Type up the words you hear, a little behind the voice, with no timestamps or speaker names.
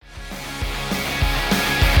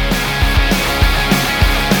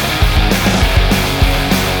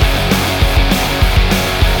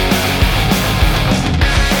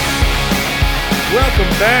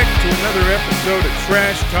back to another episode of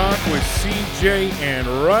Trash Talk with CJ and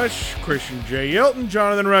Rush. Christian J. Hilton,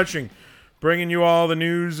 Jonathan Rushing, bringing you all the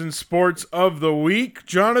news and sports of the week.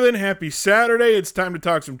 Jonathan, happy Saturday. It's time to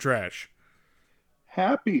talk some trash.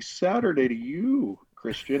 Happy Saturday to you,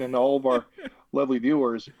 Christian, and all of our lovely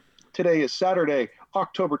viewers. Today is Saturday,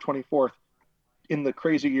 October 24th, in the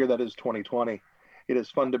crazy year that is 2020. It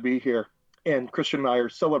is fun to be here, and Christian and I are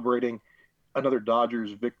celebrating another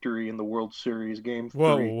Dodgers victory in the World Series Game 3.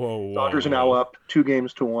 Whoa. Dodgers are now up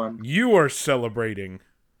 2-1. You are celebrating.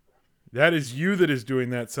 That is you that is doing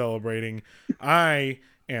that celebrating. I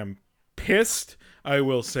am pissed. I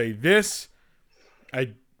will say this.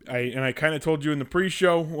 I kind of told you in the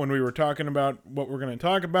pre-show when we were talking about what we're going to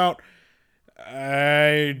talk about.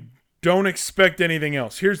 I don't expect anything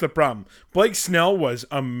else. Here's the problem. Blake Snell was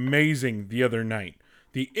amazing the other night.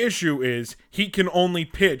 The issue is he can only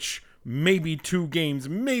pitch maybe 2 games,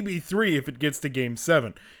 maybe 3 if it gets to game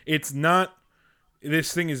 7.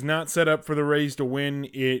 This thing is not set up for the Rays to win.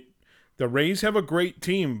 The Rays have a great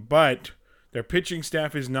team, but their pitching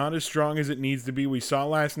staff is not as strong as it needs to be. We saw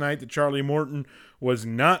last night that Charlie Morton was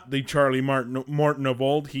not the Charlie Morton of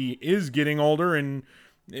old. He is getting older and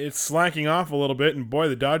it's slacking off a little bit, and boy,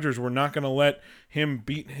 the Dodgers were not going to let him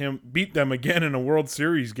beat them again in a World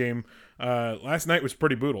Series game. Last night was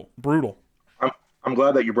pretty brutal. I'm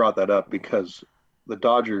glad that you brought that up because the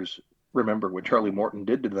Dodgers remember what Charlie Morton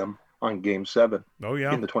did to them on Game 7 Oh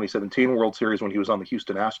yeah, in the 2017 World Series when he was on the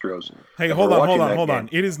Houston Astros. Hey, hold on.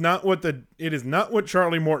 It is not what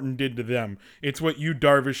Charlie Morton did to them. It's what Yu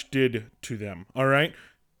Darvish did to them. All right.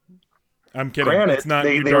 I'm kidding. Granted, it's not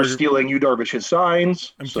they were stealing Yu Darvish's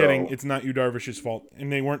signs. I'm kidding. It's not Yu Darvish's fault,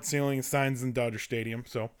 and they weren't stealing signs in Dodger Stadium.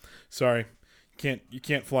 So, sorry, you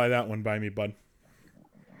can't fly that one by me, bud.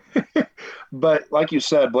 But like you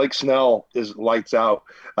said, Blake Snell is lights out.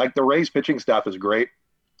 Like the Rays pitching staff is great.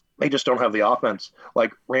 They just don't have the offense.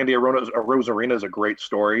 Like Randy Arozarena is a great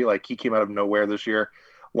story. Like he came out of nowhere this year.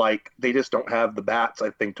 Like they just don't have the bats, I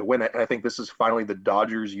think, to win it. And I think this is finally the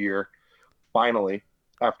Dodgers' year, finally,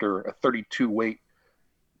 after a 32 wait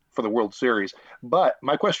for the World Series. But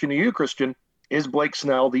my question to you, Christian, is Blake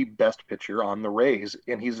Snell the best pitcher on the Rays?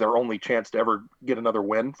 And he's their only chance to ever get another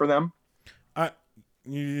win for them?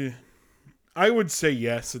 I would say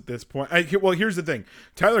yes at this point. Well, here's the thing.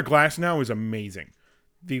 Tyler Glasnow is amazing.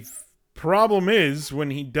 The problem is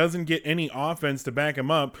when he doesn't get any offense to back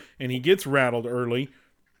him up and he gets rattled early,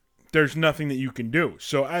 there's nothing that you can do.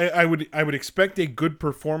 So I would expect a good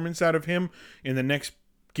performance out of him in the next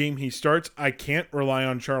game he starts. I can't rely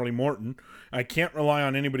on Charlie Morton. I can't rely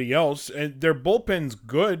on anybody else. Their bullpen's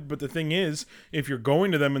good, but the thing is, if you're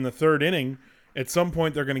going to them in the 3rd inning, at some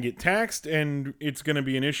point they're going to get taxed and it's going to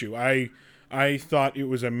be an issue. I thought it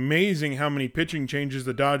was amazing how many pitching changes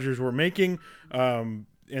the Dodgers were making, and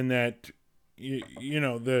that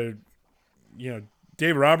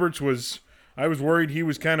Dave Roberts was. I was worried he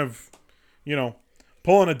was kind of,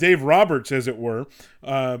 pulling a Dave Roberts, as it were.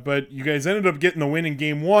 But you guys ended up getting the win in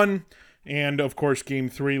Game 1 and, of course, Game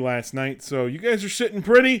 3 last night. So you guys are sitting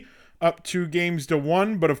pretty, up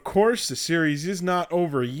 2-1. But, of course, the series is not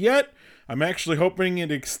over yet. I'm actually hoping it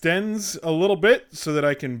extends a little bit so that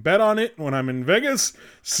I can bet on it when I'm in Vegas.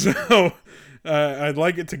 So I'd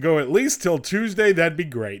like it to go at least till Tuesday. That'd be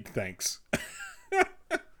great. Thanks.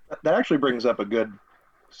 That actually brings up a good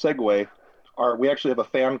segue. We actually have a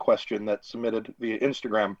fan question that submitted via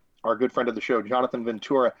Instagram. Our good friend of the show, Jonathan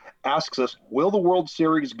Ventura, asks us, will the World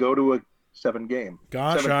Series go to a 7-game?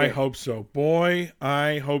 Gosh, I hope so. Boy,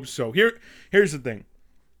 I hope so. Here's the thing.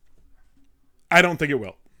 I don't think it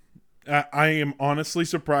will. I am honestly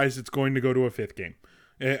surprised it's going to go to a 5th game.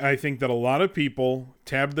 I think that a lot of people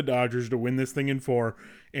tabbed the Dodgers to win this thing in 4,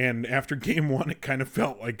 and after Game 1, it kind of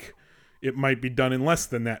felt like it might be done in less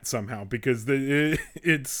than that somehow because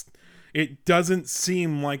it doesn't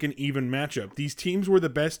seem like an even matchup. These teams were the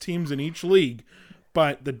best teams in each league,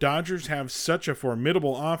 but the Dodgers have such a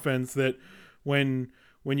formidable offense that when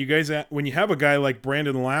you have a guy like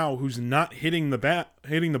Brandon Lau who's not hitting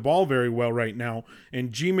the ball very well right now,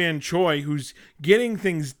 and Ji-Man Choi who's getting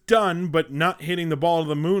things done but not hitting the ball to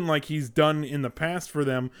the moon like he's done in the past for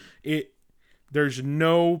them, there's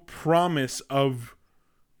no promise of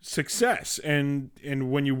success. And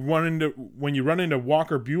when you run into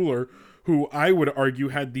Walker Buehler, who I would argue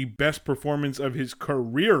had the best performance of his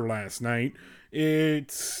career last night,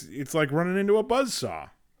 it's like running into a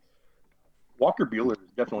buzzsaw. Walker Buehler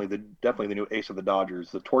is definitely the new ace of the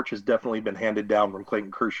Dodgers. The torch has definitely been handed down from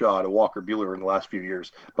Clayton Kershaw to Walker Buehler in the last few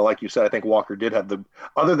years. But like you said, I think Walker did have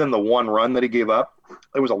other than the one run that he gave up,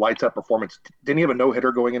 it was a lights out performance. Didn't he have a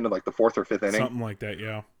no-hitter going into like the 4th or 5th inning? Something like that,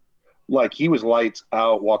 yeah. Like he was lights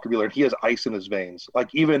out, Walker Buehler, and he has ice in his veins. Like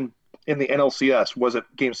even in the NLCS, was it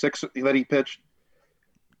Game 6 that he pitched?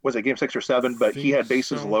 Was it Game 6 or 7? But he Think had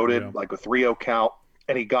bases so. Yeah. loaded, like a 3-0 count,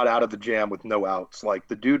 and he got out of the jam with no outs. Like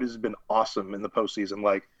the dude has been awesome in the postseason.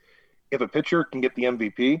 Like if a pitcher can get the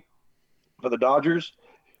MVP for the Dodgers,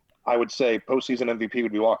 I would say postseason MVP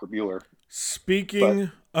would be Walker Buehler. But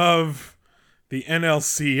Speaking of the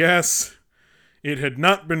NLCS, it had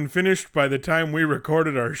not been finished by the time we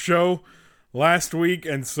recorded our show last week,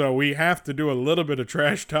 and so we have to do a little bit of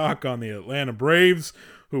trash talk on the Atlanta Braves,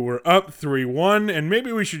 who were up 3-1, and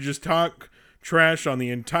maybe we should just talk trash on the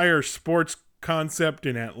entire sports concept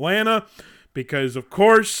in Atlanta, because, of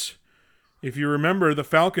course, if you remember, the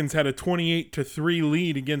Falcons had a 28-3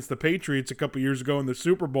 lead against the Patriots a couple years ago in the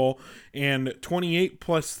Super Bowl, and 28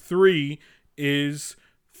 plus 3 is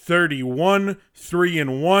 31,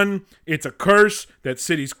 3-1. It's a curse. That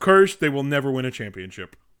city's cursed. They will never win a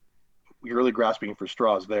championship. you're really grasping for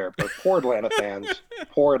straws there. But poor Atlanta fans,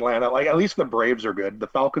 poor Atlanta. Like at least the Braves are good. The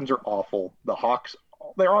Falcons are awful. The Hawks,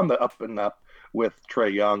 they're on the up and up with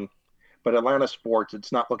Trae Young. But Atlanta sports,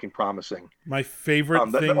 it's not looking promising. My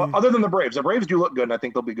favorite thing... other than the Braves do look good, and I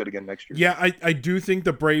think they'll be good again next year. Yeah, I do think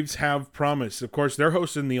the Braves have promise. Of course, they're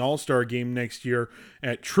hosting the All-Star game next year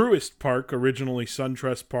at Truist Park, originally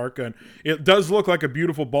SunTrust Park, and it does look like a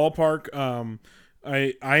beautiful ballpark.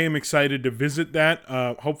 I am excited to visit that.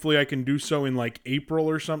 Hopefully I can do so in like April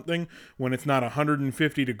or something when it's not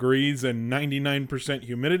 150 degrees and 99%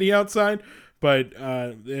 humidity outside. But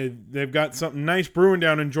they've got something nice brewing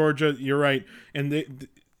down in Georgia. You're right. And,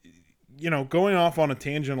 going off on a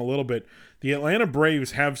tangent a little bit, the Atlanta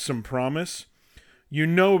Braves have some promise. You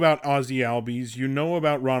know about Ozzie Albies. You know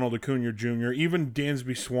about Ronald Acuna Jr. Even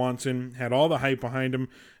Dansby Swanson had all the hype behind him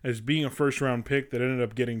as being a first-round pick that ended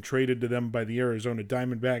up getting traded to them by the Arizona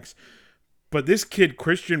Diamondbacks. But this kid,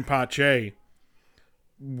 Christian Pache,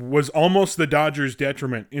 was almost the Dodgers'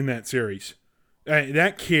 detriment in that series.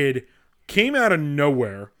 That kid came out of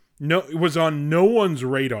nowhere, was on no one's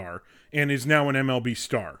radar, and is now an MLB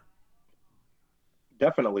star.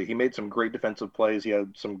 Definitely. He made some great defensive plays. He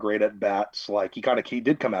had some great at-bats. Like he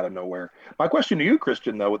did come out of nowhere. My question to you,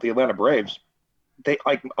 Christian, though, with the Atlanta Braves, they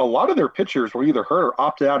like a lot of their pitchers were either hurt or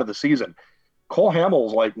opted out of the season. Cole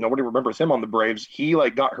Hamels, like nobody remembers him on the Braves. He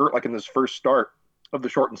like got hurt like in this first start of the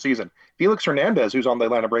shortened season. Felix Hernandez, who's on the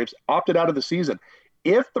Atlanta Braves, opted out of the season.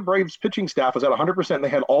 If the Braves pitching staff was at 100% and they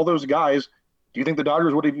had all those guys, do you think the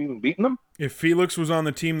Dodgers would have even beaten them? If Felix was on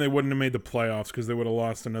the team, they wouldn't have made the playoffs because they would have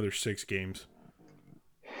lost another 6 games.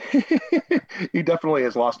 He definitely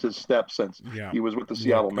has lost his step since he was with the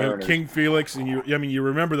Seattle Mariners. King Felix, and you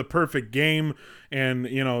remember the perfect game and,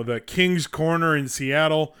 the King's Corner in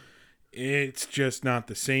Seattle. It's just not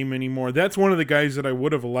the same anymore. That's one of the guys that I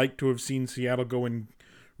would have liked to have seen Seattle go and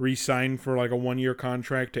re-sign for like a 1-year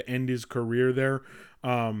contract to end his career there.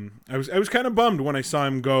 I was kind of bummed when I saw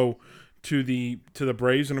him go to the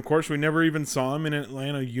Braves, and of course we never even saw him in an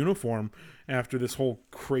Atlanta uniform after this whole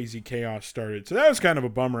crazy chaos started. So that was kind of a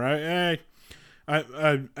bummer. I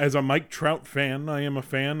as a Mike Trout fan, I am a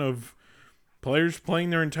fan of players playing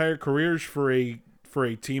their entire careers for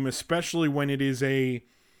a team, especially when it is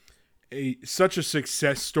such a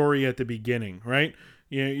success story at the beginning, right?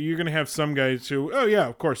 You're going to have some guys who, oh yeah,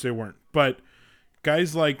 of course they weren't. But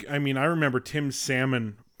guys like, I remember Tim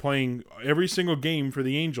Salmon playing every single game for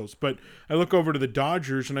the Angels. But I look over to the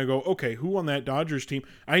Dodgers and I go, okay, who on that Dodgers team?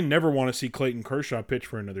 I never want to see Clayton Kershaw pitch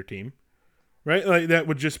for another team, right? Like that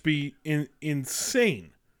would just be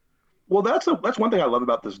insane. Well, that's one thing I love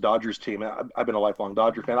about this Dodgers team. I've been a lifelong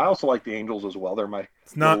Dodger fan. I also like the Angels as well. They're my.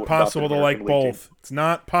 It's not possible to like both. Team. It's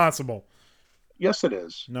not possible. Yes, it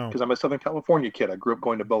is. No, because I'm a Southern California kid. I grew up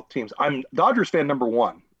going to both teams. I'm Dodgers fan number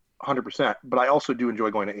one. 100%, but I also do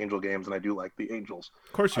enjoy going to Angel games, and I do like the Angels.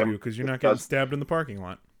 Of course you do, because you're not getting stabbed in the parking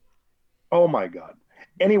lot. Oh, my God.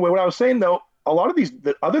 Anyway, what I was saying, though, a lot of these,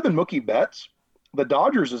 other than Mookie Betts, the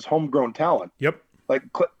Dodgers is homegrown talent. Yep. Like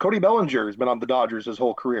Cody Bellinger has been on the Dodgers his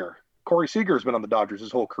whole career. Corey Seager has been on the Dodgers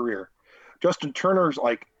his whole career. Justin Turner's,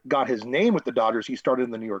 got his name with the Dodgers. He started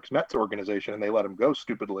in the New York Mets organization, and they let him go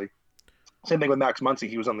stupidly. Same thing with Max Muncy.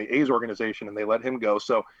 He was on the A's organization, and they let him go.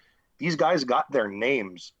 So these guys got their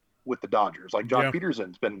names with the Dodgers. Like John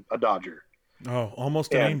Peterson's been a Dodger. Oh,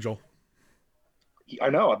 almost an Angel.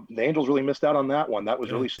 I know. The Angels really missed out on that one. That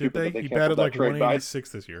was really stupid. He batted like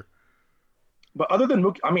 186 this year. But other than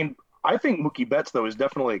Mookie, I think Mookie Betts, though, is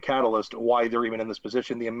definitely a catalyst why they're even in this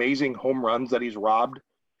position. The amazing home runs that he's robbed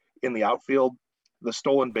in the outfield, the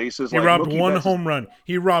stolen bases. He robbed one home run.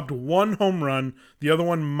 He robbed one home run. The other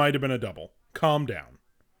one might have been a double. Calm down.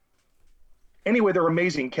 Anyway, they're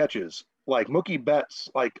amazing catches. like Mookie Betts,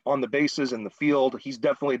 like on the bases and the field, he's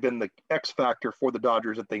definitely been the X factor for the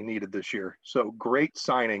Dodgers that they needed this year. So great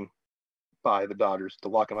signing by the Dodgers to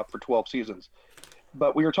lock him up for 12 seasons.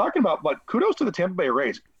 But we were talking about, but kudos to the Tampa Bay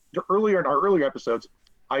Rays. Earlier in our earlier episodes,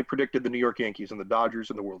 I predicted the New York Yankees and the Dodgers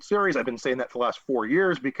in the World Series. I've been saying that for the last 4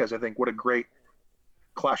 years because I think what a great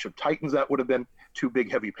clash of titans that would have been. Two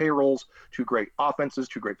big, heavy payrolls, two great offenses,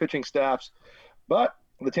 two great pitching staffs. But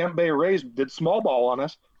the Tampa Bay Rays did small ball on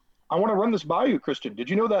us. I want to run this by you, Christian. Did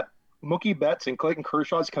you know that Mookie Betts and Clayton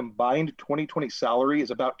Kershaw's combined 2020 salary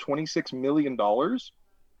is about $26 million?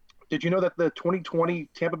 Did you know that the 2020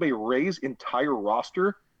 Tampa Bay Rays entire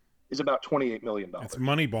roster is about $28 million? It's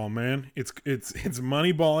Moneyball, man. It's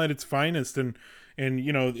Moneyball at its finest, and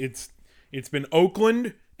you know it's been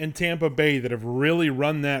Oakland and Tampa Bay that have really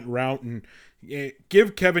run that route. And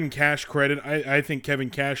give Kevin Cash credit. I think Kevin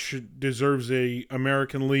Cash deserves a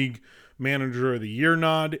American League Manager of the Year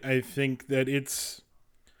nod. I think that it's,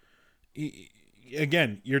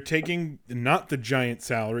 again, you're taking not the giant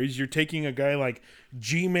salaries. You're taking a guy like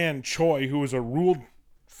Ji-Man Choi, who was a Rule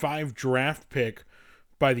 5 draft pick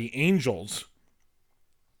by the Angels.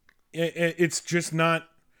 It's just not.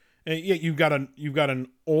 You've got an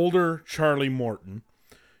older Charlie Morton.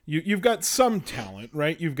 You've got some talent,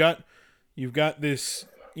 right? You've got this,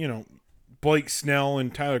 Blake Snell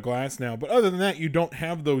and Tyler Glasnow, but other than that, you don't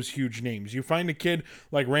have those huge names. You find a kid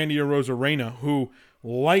like Randy Arozarena, who,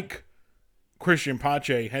 like Christian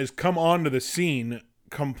Pache, has come onto the scene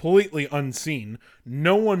completely unseen.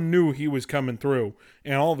 No one knew he was coming through,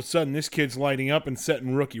 and all of a sudden, this kid's lighting up and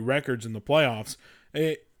setting rookie records in the playoffs.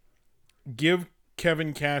 Give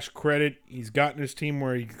Kevin Cash credit. He's gotten his team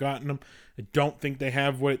where he's gotten them. I don't think they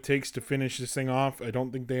have what it takes to finish this thing off. I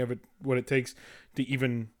don't think they have what it takes to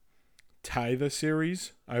even tie the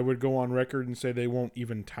series. I would go on record and say they won't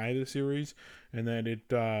even tie the series, and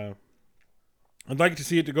that I'd like to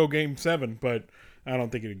see it to go Game 7, but I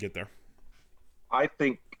don't think it'd get there. I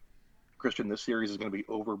think, Christian, this series is going to be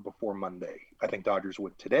over before Monday. I think Dodgers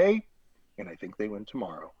win today, and I think they win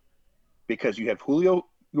tomorrow, because you have Julio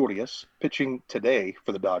Urias pitching today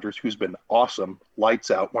for the Dodgers, who's been awesome,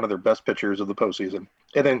 lights out, one of their best pitchers of the postseason.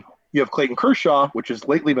 And then you have Clayton Kershaw, which has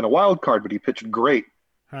lately been a wild card, but he pitched great.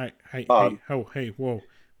 Whoa.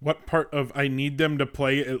 What part of I need them to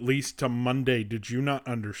play at least to Monday did you not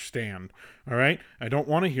understand? All right? I don't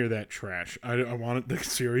want to hear that trash. I want the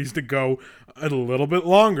series to go a little bit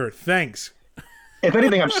longer. Thanks. If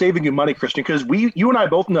anything, I'm saving you money, Christian, because you and I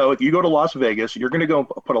both know if you go to Las Vegas, you're going to go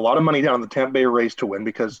put a lot of money down on the Tampa Bay Rays to win,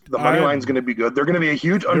 because the money line's going to be good. They're going to be a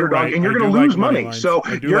huge underdog, right, and you're going to lose money. So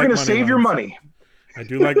you're going to save your money. I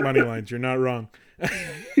do like money lines. You're not wrong.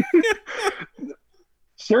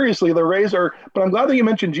 Seriously, the Rays are – but I'm glad that you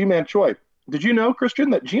mentioned Ji-Man Choi. Did you know,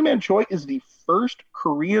 Christian, that Ji-Man Choi is the first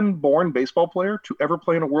Korean-born baseball player to ever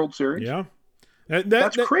play in a World Series? Yeah.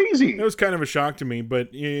 That's crazy. That was kind of a shock to me, but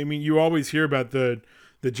I mean, you always hear about the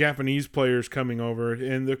Japanese players coming over,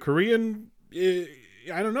 and the Korean,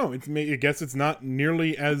 I don't know. I guess it's not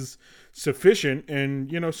nearly as sufficient,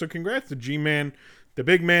 and so congrats to G-Man, the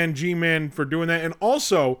big man G-Man, for doing that. And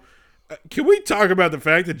also, can we talk about the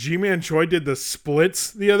fact that Ji-Man Choi did the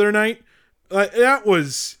splits the other night? That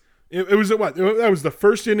was that was the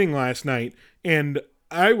first inning last night, and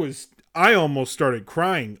I almost started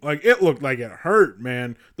crying. Like, it looked like it hurt,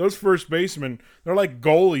 man. Those first basemen, they're like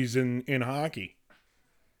goalies in hockey.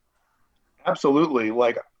 Absolutely.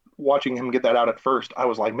 Like, watching him get that out at first, I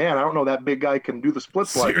was like, man, I don't know that big guy can do the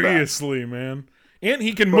splits like that. Seriously, man. And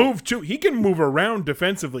he can move, too. He can move around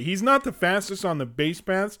defensively. He's not the fastest on the base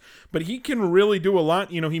paths, but he can really do a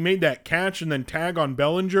lot. He made that catch and then tag on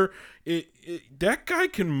Bellinger. That guy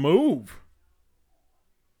can move.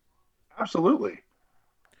 Absolutely.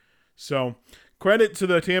 So, credit to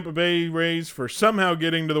the Tampa Bay Rays for somehow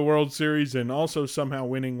getting to the World Series and also somehow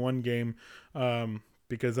winning one game,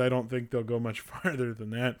 because I don't think they'll go much farther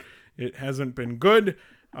than that. It hasn't been good,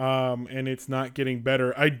 and it's not getting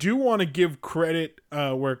better. I do want to give credit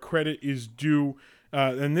where credit is due,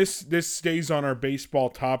 and this stays on our baseball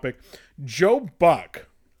topic. Joe Buck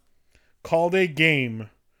called a game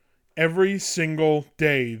every single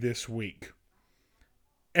day this week.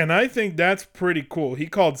 And I think that's pretty cool. He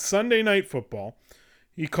called Sunday Night Football.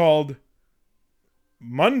 He called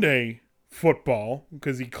Monday Football,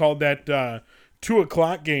 because he called that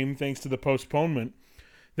 2:00 game thanks to the postponement.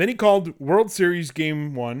 Then he called World Series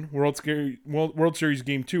Game 1, World Series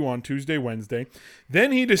Game 2 on Tuesday, Wednesday.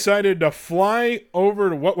 Then he decided to fly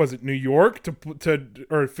over to, New York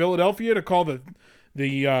or Philadelphia to call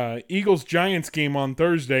the Eagles-Giants game on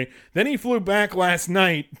Thursday. Then he flew back last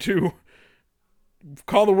night to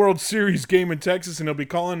call the World Series game in Texas, and he'll be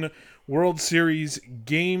calling World Series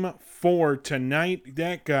Game 4 tonight.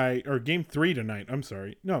 That guy, or Game 3 tonight. I'm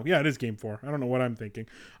sorry. No, yeah, it is Game 4. I don't know what I'm thinking.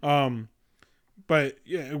 But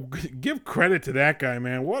yeah, give credit to that guy,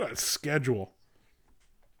 man. What a schedule.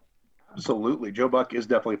 Absolutely. Joe Buck is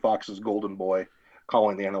definitely Fox's golden boy,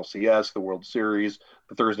 calling the NLCS, the World Series,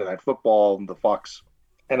 the Thursday Night Football, the Fox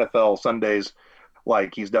NFL Sundays.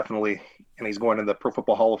 Like he's definitely, and he's going to the Pro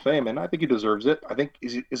Football Hall of Fame, and I think he deserves it. I think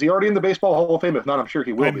is he already in the Baseball Hall of Fame? If not, I'm sure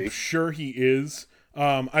he will be. I'm sure he is.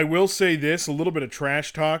 I will say this: a little bit of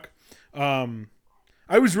trash talk.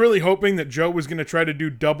 I was really hoping that Joe was going to try to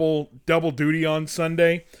do double duty on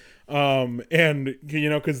Sunday. And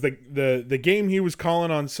because the game he was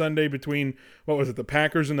calling on Sunday between, what was it, the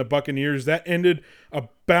Packers and the Buccaneers, that ended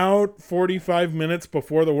about 45 minutes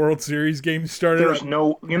before the World Series game started. There's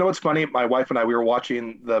no, what's funny? My wife and I, we were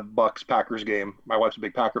watching the Bucks Packers game. My wife's a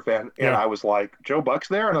big Packer fan, and I was like, Joe Buck's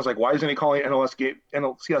there, and I was like, why isn't he calling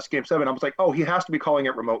NLCS Game 7? I was like, oh, he has to be calling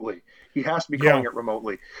it remotely. He has to be calling it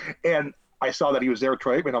remotely, and I saw that he was there with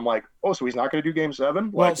Troy Aikman. I'm like, oh, so he's not going to do Game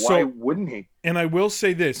 7? Like, why wouldn't he? And I will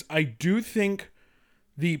say this. I do think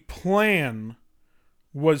the plan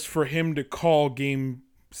was for him to call Game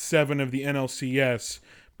 7 of the NLCS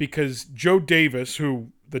because Joe Davis, who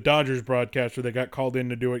the Dodgers broadcaster that got called in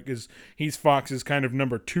to do it because he's Fox's kind of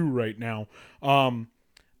number 2 right now,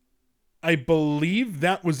 I believe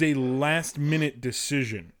that was a last-minute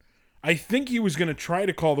decision. I think he was going to try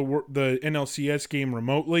to call the NLCS game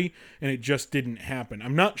remotely, and it just didn't happen.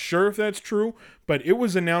 I'm not sure if that's true, but it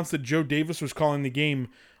was announced that Joe Davis was calling the game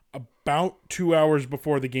about 2 hours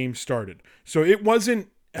before the game started. So it wasn't,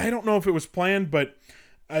 I don't know if it was planned, but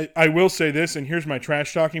I will say this, and here's my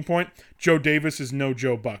trash talking point. Joe Davis is no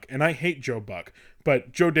Joe Buck, and I hate Joe Buck,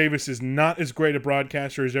 but Joe Davis is not as great a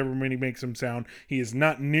broadcaster as everybody makes him sound. He is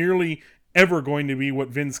not nearly ever going to be what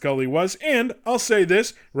Vin Scully was. And I'll say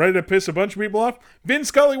this, ready to piss a bunch of people off, Vin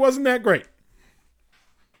Scully wasn't that great.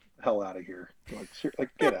 Hell out of here. Like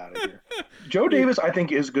get out of here. Joe Davis, I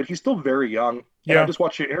think, is good. He's still very young. And I just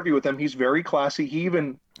watched an interview with him. He's very classy. He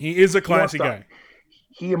is a classy guy.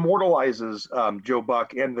 He immortalizes Joe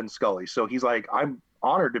Buck and Vin Scully. So he's like, I'm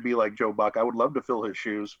honored to be like Joe Buck. I would love to fill his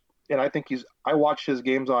shoes. And I think I watched his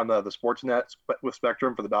games on the Sportsnet with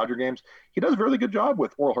Spectrum for the Dodger games. He does a really good job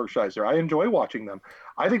with Oral Hershiser. I enjoy watching them.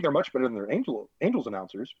 I think they're much better than their Angels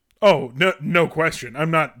announcers. Oh, no question. I'm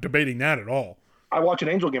not debating that at all. I watch an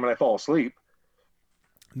Angel game and I fall asleep.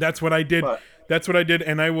 That's what I did.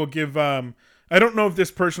 And I will give, I don't know if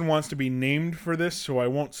this person wants to be named for this, so I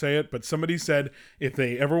won't say it, but somebody said if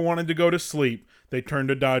they ever wanted to go to sleep, they turned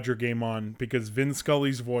a Dodger game on because Vin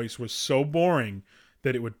Scully's voice was so boring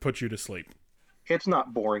that it would put you to sleep. It's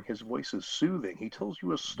not boring. His voice is soothing. He tells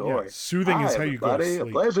you a story. Yeah, soothing is how you go to sleep. A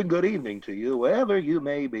pleasant good evening to you, wherever you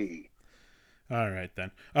may be. All right, then.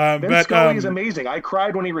 Vince Scully is amazing. I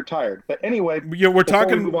cried when he retired. But anyway, we're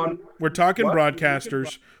talking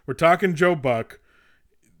broadcasters. We're talking Joe Buck.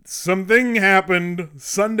 Something happened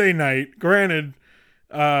Sunday night. Granted,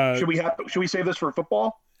 should we save this for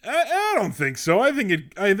football? I don't think so. I think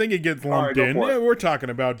it gets lumped in. Yeah, we're talking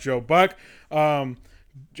about Joe Buck.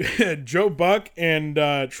 Joe Buck and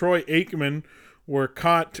Troy Aikman were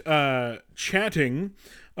caught chatting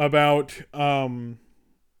about the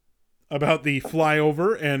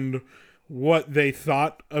flyover and what they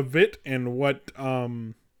thought of it and what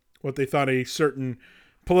they thought a certain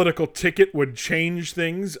political ticket would change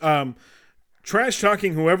things. Trash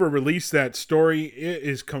talking whoever released that story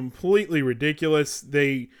is completely ridiculous.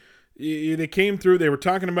 They came through. They were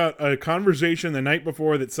talking about a conversation the night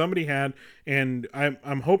before that somebody had, and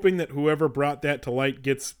I'm hoping that whoever brought that to light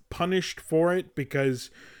gets punished for it because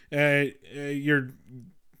they're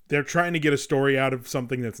trying to get a story out of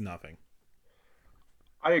something that's nothing.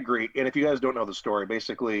 I agree. And if you guys don't know the story,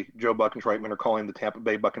 basically Joe Buck and Troy Aikman are calling the Tampa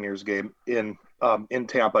Bay Buccaneers game in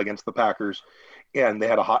Tampa against the Packers. And they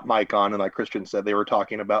had a hot mic on, and like Christian said, they were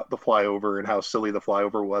talking about the flyover and how silly the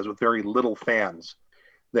flyover was with very little fans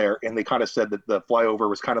there. And they kind of said that the flyover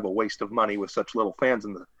was kind of a waste of money with such little fans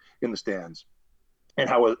in the stands, and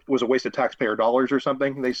how it was a waste of taxpayer dollars or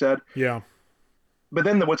something, they said. Yeah. But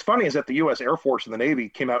then what's funny is that the U.S. Air Force and the Navy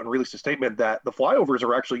came out and released a statement that the flyovers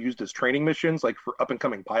are actually used as training missions, like for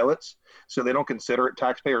up-and-coming pilots. So they don't consider it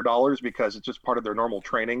taxpayer dollars because it's just part of their normal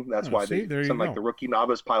training. That's why they send like the rookie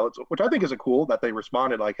novice pilots, which I think is cool that they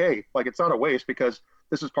responded like, hey, like it's not a waste because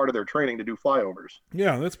this is part of their training to do flyovers.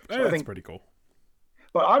 Yeah, that's pretty cool.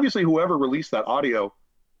 But obviously whoever released that audio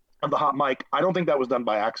of the hot mic, I don't think that was done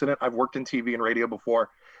by accident. I've worked in TV and radio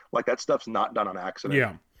before. Like that stuff's not done on accident.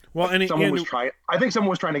 Yeah. Well, I think someone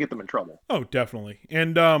was trying to get them in trouble. Oh, definitely.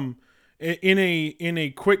 And In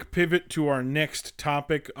a quick pivot to our next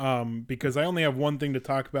topic, because I only have one thing to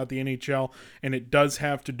talk about the NHL, and it does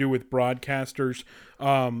have to do with broadcasters.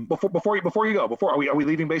 Before you go, are we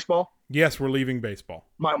leaving baseball? Yes, we're leaving baseball.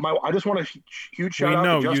 I just want a huge shout We out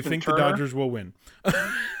know to Justin you think Turner. the Dodgers will win.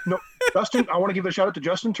 No, Justin, I want to give a shout out to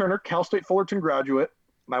Justin Turner, Cal State Fullerton graduate.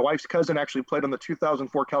 My wife's cousin actually played on the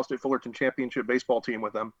 2004 Cal State Fullerton championship baseball team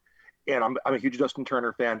with them. And I'm a huge Justin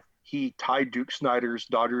Turner fan. He tied Duke Snider's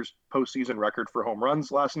Dodgers postseason record for home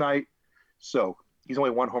runs last night. So he's only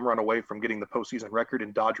one home run away from getting the postseason record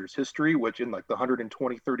in Dodgers history, which in like the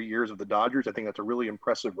 120, 30 years of the Dodgers, I think that's a really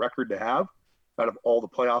impressive record to have out of all the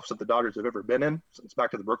playoffs that the Dodgers have ever been in since back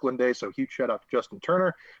to the Brooklyn days. So huge shout out to Justin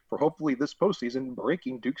Turner for hopefully this postseason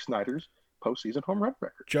breaking Duke Snider's postseason home run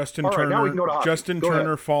record. Justin All right, Turner. now we can go to hockey. Justin Go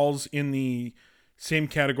Turner ahead. falls in the same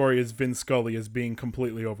category as Vin Scully as being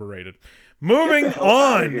completely overrated. Moving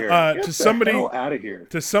on to somebody out of here.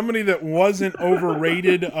 to somebody that wasn't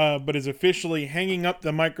overrated, but is officially hanging up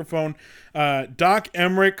the microphone. Doc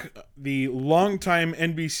Emrick, the longtime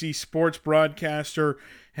NBC sports broadcaster,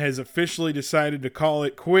 has officially decided to call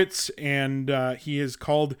it quits, and he has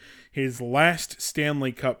called his last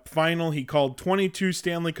Stanley Cup final. He called 22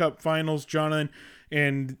 Stanley Cup finals, Jonathan,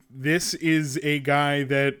 and this is a guy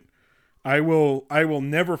that I will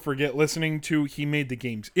never forget listening to. He made the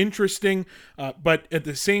games interesting, but at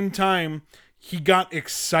the same time, he got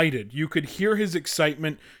excited. You could hear his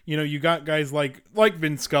excitement. You know, you got guys like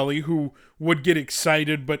Vin Scully who would get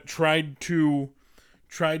excited but tried to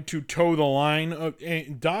toe the line.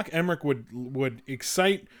 Doc Emrick would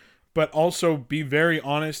excite, but also be very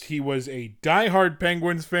honest. He was a diehard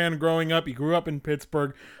Penguins fan growing up. He grew up in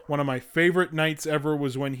Pittsburgh. One of my favorite nights ever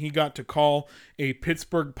was when he got to call a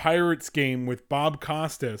Pittsburgh Pirates game with Bob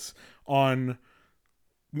Costas on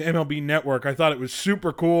MLB Network. I thought it was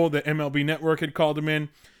super cool that MLB Network had called him in.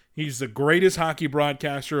 He's the greatest hockey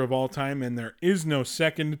broadcaster of all time, and there is no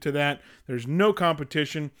second to that. There's no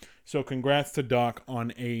competition. So congrats to Doc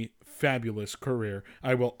on a fabulous career.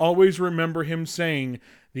 I will always remember him saying,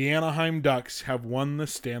 "The Anaheim Ducks have won the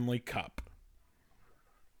Stanley Cup."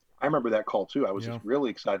 I remember that call too. I was just really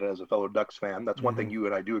excited as a fellow Ducks fan. That's one thing you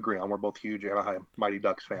and I do agree on. We're both huge Anaheim Mighty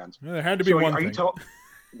Ducks fans. Well, there had to be one thing.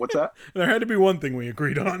 What's that? There had to be one thing we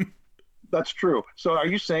agreed on. That's true. So are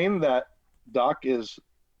you saying that Doc is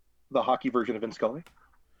the hockey version of Vin Scully?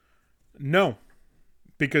 No,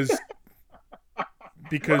 because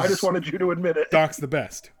I just wanted you to admit it. Doc's the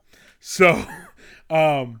best. So,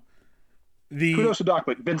 kudos to Doc,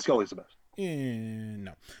 but Vin Scully's the best.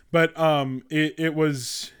 No, but it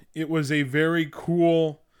was a very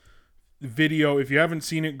cool video. If you haven't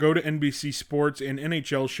seen it, go to NBC Sports, and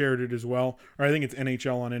NHL shared it as well, or I think it's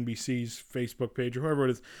NHL on NBC's Facebook page or whoever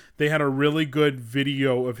it is. They had a really good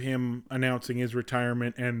video of him announcing his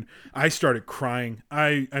retirement, and I started crying.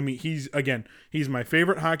 I mean, he's my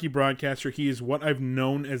favorite hockey broadcaster. He is what I've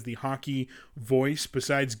known as the hockey voice,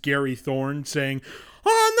 besides Gary Thorne saying,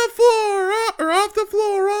 "On the floor, or off the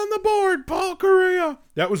floor, on the board, Paul Correa."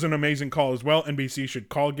 That was an amazing call as well. NBC should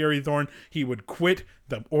call Gary Thorne. He would quit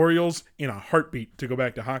the Orioles in a heartbeat to go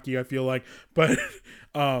back to hockey, I feel like. But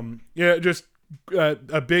yeah, just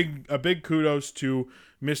a big kudos to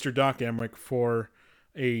Mr. Doc Emrick for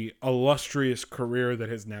a illustrious career that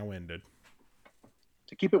has now ended.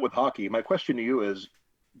 To keep it with hockey, my question to you is,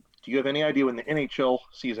 do you have any idea when the NHL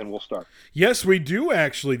season will start? Yes, we do,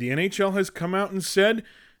 actually. The NHL has come out and said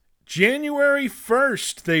January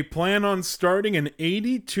 1st, they plan on starting an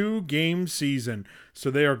 82-game season.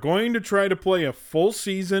 So they are going to try to play a full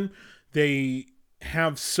season. They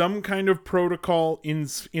have some kind of protocol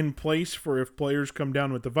in place for if players come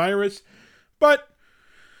down with the virus. But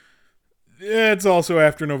it's also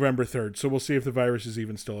after November 3rd, so we'll see if the virus is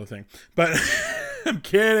even still a thing. But I'm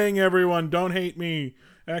kidding, everyone. Don't hate me.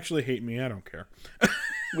 Actually, hate me. I don't care.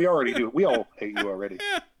 We already do. We all hate you already.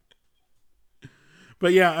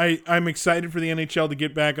 But yeah, I'm excited for the NHL to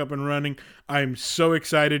get back up and running. I'm so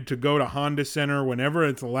excited to go to Honda Center whenever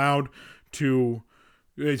it's allowed to.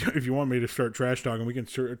 If you want me to start trash talking, we can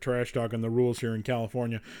start trash talking the rules here in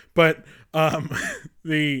California. But it'll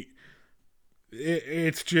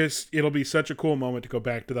be such a cool moment to go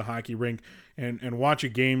back to the hockey rink and watch a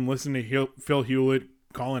game, listen to Phil Hewlett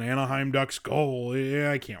calling Anaheim Ducks goal.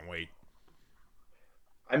 Yeah, I can't wait.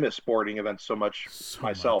 I miss sporting events so much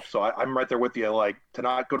myself. So I'm right there with you. Like, to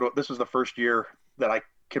not go to, this is the first year that I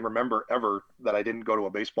can remember ever that I didn't go to a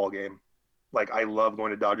baseball game. Like, I love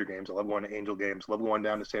going to Dodger games. I love going to Angel games. I love going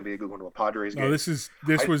down to San Diego, going to a Padres game. No, this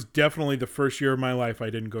was definitely the first year of my life I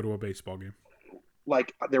didn't go to a baseball game.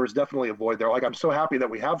 Like, there was definitely a void there. Like, I'm so happy that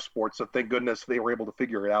we have sports. So thank goodness they were able to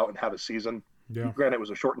figure it out and have a season. Yeah. Granted, it was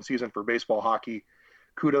a shortened season for baseball, hockey.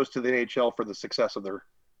 Kudos to the NHL for the success of their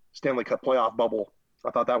Stanley Cup playoff bubble. I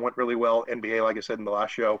thought that went really well. NBA, like I said in the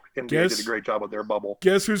last show, NBA did a great job with their bubble.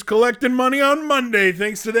 Guess who's collecting money on Monday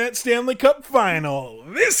thanks to that Stanley Cup final?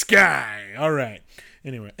 This guy. All right.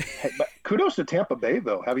 Anyway. Hey, but kudos to Tampa Bay,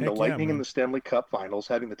 though, having the Lightning in the Stanley Cup finals,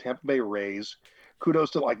 having the Tampa Bay Rays. Kudos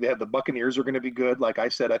to, like, they had the Buccaneers are going to be good. Like I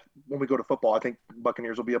said, when we go to football, I think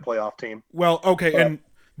Buccaneers will be a playoff team. Well, okay, and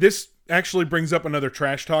this actually brings up another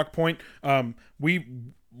trash talk point.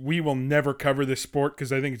 We will never cover this sport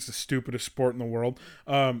because I think it's the stupidest sport in the world.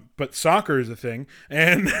 But soccer is a thing,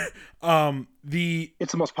 and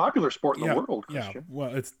it's the most popular sport in the world, Christian. Yeah,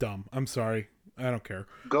 well, it's dumb. I'm sorry. I don't care.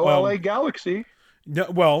 Go LA Galaxy. No,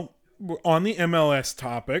 well, on the MLS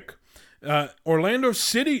topic, Orlando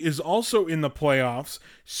City is also in the playoffs,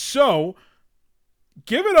 so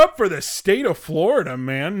give it up for the state of Florida,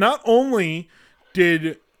 man. Not only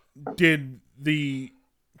did the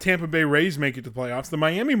Tampa Bay Rays make it to the playoffs, the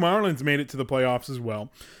Miami Marlins made it to the playoffs as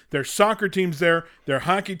well. Their soccer team's there. Their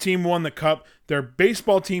hockey team won the cup. Their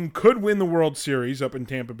baseball team could win the World Series up in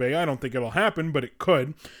Tampa Bay. I don't think it'll happen, but it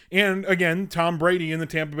could. And again, Tom Brady and the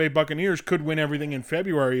Tampa Bay Buccaneers could win everything in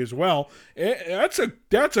February as well. That's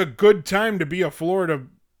a good time to be a Florida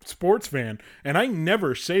sports fan, and I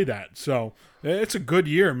never say that. So it's a good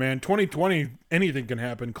year, man. 2020, anything can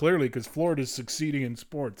happen, clearly, because Florida's succeeding in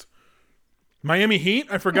sports. Miami Heat?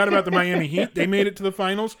 I forgot about the Miami Heat. They made it to the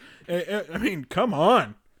finals. I mean, come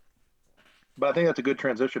on. But I think that's a good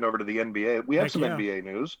transition over to the NBA. We have some NBA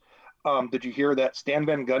news. Did you hear that Stan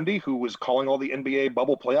Van Gundy, who was calling all the NBA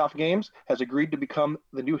bubble playoff games, has agreed to become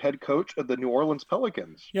the new head coach of the New Orleans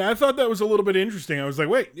Pelicans? Yeah, I thought that was a little bit interesting. I was like,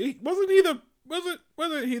 wait, wasn't he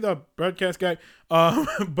the broadcast guy?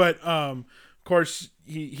 But of course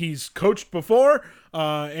he's coached before,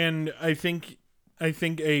 and I think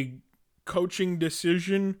a coaching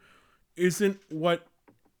decision isn't what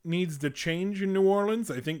needs to change in New Orleans.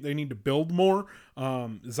 I think they need to build more.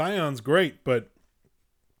 Zion's great, but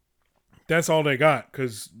that's all they got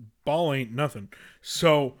because ball ain't nothing.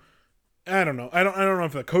 So I don't know. I don't know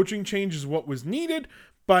if the coaching change is what was needed,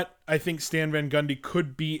 but I think Stan Van Gundy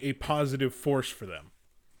could be a positive force for them.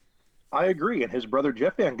 I agree. And his brother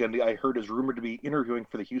Jeff Van Gundy, I heard, is rumored to be interviewing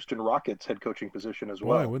for the Houston Rockets head coaching position as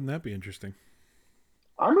well. Why wouldn't that be interesting?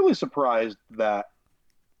 I'm really surprised that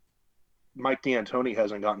Mike D'Antoni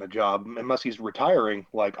hasn't gotten a job unless he's retiring.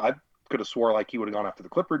 Like, I could have swore like he would have gone after the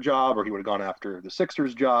Clipper job or he would have gone after the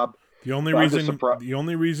Sixers job. The only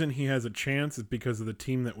reason he has a chance is because of the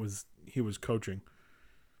team that he was coaching.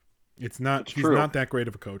 He's not that great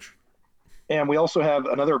of a coach. And we also have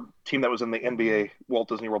another team that was in the NBA Walt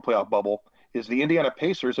Disney World playoff bubble. Is the Indiana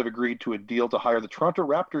Pacers have agreed to a deal to hire the Toronto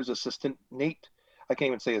Raptors assistant Nate, I can't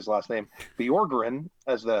even say his last name, Bjorkgren,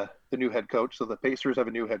 as the new head coach. So the Pacers have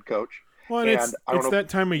a new head coach. Well, and it's that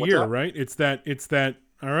time of year, right? It's that.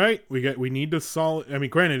 All right, we need to solve. I mean,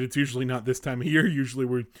 granted, it's usually not this time of year. Usually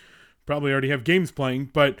we probably already have games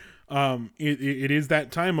playing, but it is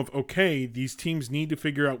that time of, okay, these teams need to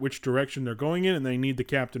figure out which direction they're going in, and they need the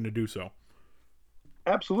captain to do so.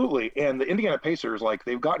 Absolutely. And the Indiana Pacers, like,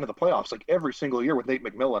 they've gotten to the playoffs like every single year with Nate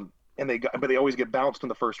McMillan, but they always get bounced in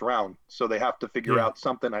the first round. So they have to figure out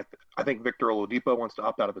something. I think Victor Oladipo wants to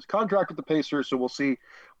opt out of his contract with the Pacers, so we'll see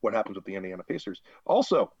what happens with the Indiana Pacers.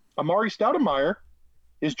 Also, Amari Stoudemire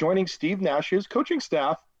is joining Steve Nash's coaching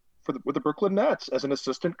staff with the Brooklyn Nets as an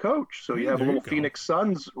assistant coach. So you have a little Phoenix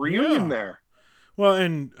Suns reunion there. Well,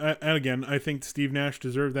 and again, I think Steve Nash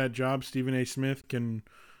deserved that job. Stephen A. Smith can,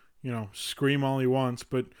 scream all he wants,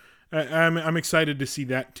 but I'm excited to see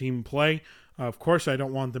that team play. Of course, I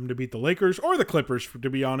don't want them to beat the Lakers or the Clippers, to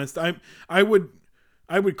be honest. I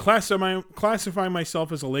would classify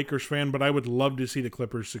myself as a Lakers fan, but I would love to see the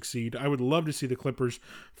Clippers succeed. I would love to see the Clippers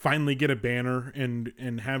finally get a banner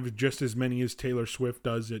and have just as many as Taylor Swift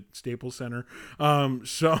does at Staples Center. Wow.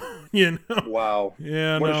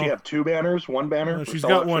 Yeah. Does she have two banners? One banner? She's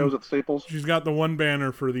got one. Shows at Staples? She's got the one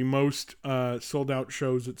banner for the most sold out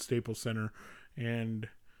shows at Staples Center. And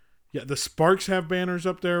yeah, the Sparks have banners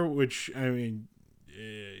up there, which, I mean,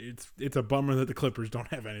 it's a bummer that the Clippers don't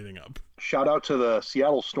have anything up. Shout out to the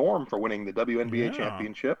Seattle Storm for winning the WNBA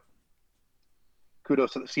championship.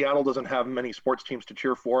 Kudos to Seattle doesn't have many sports teams to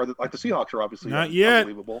cheer for. Like the Seahawks are obviously not yet.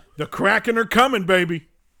 Unbelievable. The Kraken are coming, baby.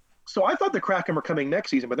 So I thought the Kraken were coming next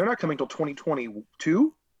season, but they're not coming till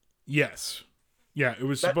 2022. Yes. Yeah, it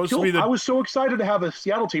was supposed to be I was so excited to have a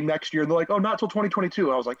Seattle team next year, and they're like, oh, not till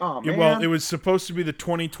 2022. I was like, oh, man. Well, it was supposed to be the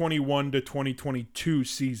 2021 to 2022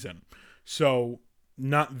 season. So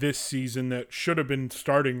not this season that should have been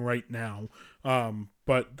starting right now. But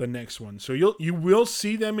but the next one. So you will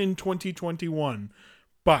see them in 2021,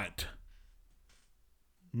 but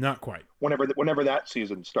not quite. Whenever that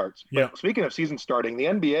season starts. Yeah. But speaking of season starting, the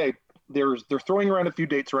NBA, they're throwing around a few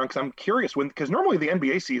dates around, because I'm curious because normally the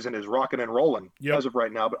NBA season is rocking and rolling as of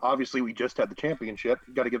right now, but obviously we just had the championship.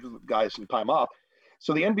 Got to give the guys some time off.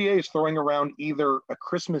 So the NBA is throwing around either a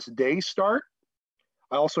Christmas Day start.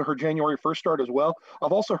 I also heard January 1st start as well.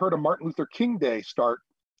 I've also heard a Martin Luther King Day start,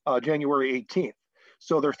 January 18th.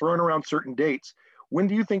 So they're throwing around certain dates. When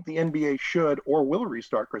do you think the NBA should or will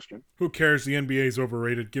restart, Christian? Who cares? The NBA is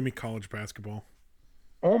overrated. Give me college basketball.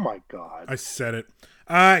 Oh my God. I said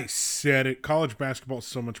it. College basketball is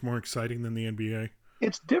so much more exciting than the NBA.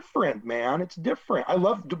 It's different, man. It's different. I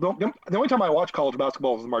love the only time I watch college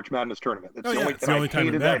basketball is the March Madness tournament. It's the only time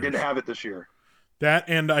I didn't have it this year. That,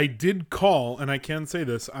 and I did call, and I can say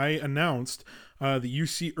this, I announced the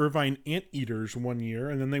UC Irvine Anteaters one year,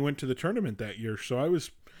 and then they went to the tournament that year. So I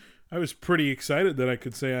was pretty excited that I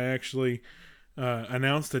could say I actually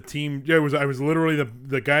announced a team. I was literally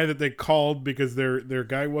the guy that they called because their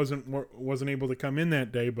guy wasn't able to come in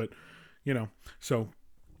that day. But so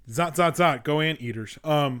zot, go Anteaters.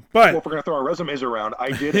 But well, if we're gonna throw our resumes around,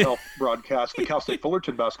 I did help broadcast the Cal State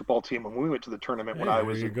Fullerton basketball team when we went to the tournament when I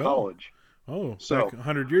was in college. Oh, so back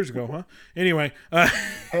 100 years ago, huh? Anyway,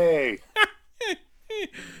 hey,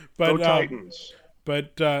 but go Titans.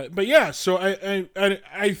 But yeah. So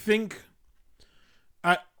I think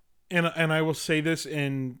I will say this,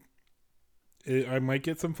 and I might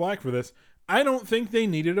get some flack for this. I don't think they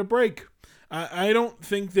needed a break. I don't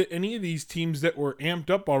think that any of these teams that were amped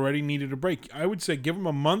up already needed a break. I would say give them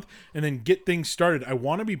a month and then get things started. I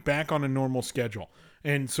want to be back on a normal schedule.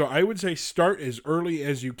 And so I would say start as early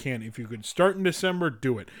as you can. If you could start in December,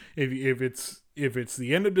 do it. If it's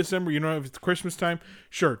the end of December, if it's Christmas time,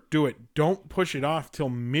 sure, do it. Don't push it off till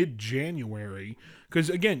mid-January, because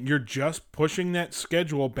again, you're just pushing that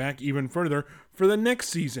schedule back even further for the next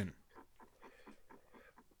season.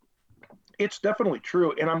 It's definitely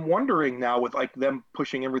true, and I'm wondering now with them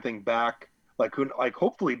pushing everything back.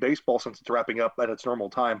 Hopefully baseball, since it's wrapping up at its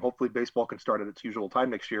normal time, hopefully baseball can start at its usual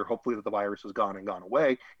time next year. Hopefully that the virus has gone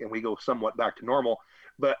away and we go somewhat back to normal.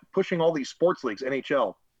 But pushing all these sports leagues,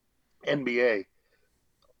 NHL, NBA,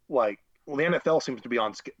 the NFL seems to be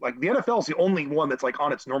on. The NFL is the only one that's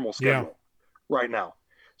on its normal schedule right now.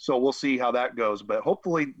 So we'll see how that goes. But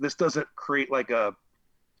hopefully this doesn't create a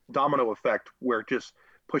domino effect where it just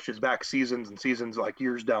pushes back seasons and seasons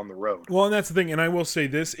years down the road. Well, and that's the thing. And I will say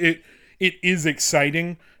this: It is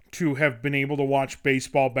exciting to have been able to watch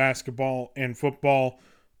baseball, basketball, and football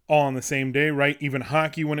all on the same day, right? Even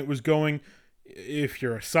hockey when it was going. If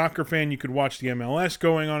you're a soccer fan, you could watch the MLS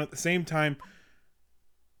going on at the same time.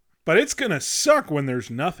 But it's going to suck when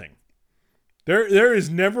there's nothing. There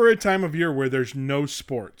is never a time of year where there's no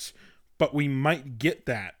sports. But we might get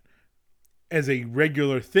that as a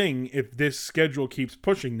regular thing if this schedule keeps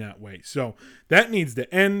pushing that way. So that needs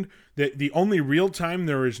to end. The only real time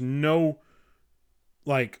there is no,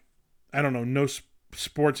 no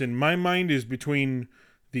sports in my mind is between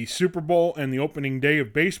the Super Bowl and the opening day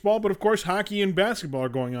of baseball. But of course, hockey and basketball are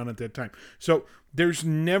going on at that time. So there's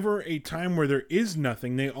never a time where there is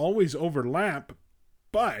nothing. They always overlap,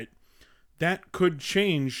 but that could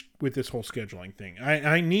change with this whole scheduling thing.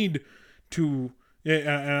 I need to... And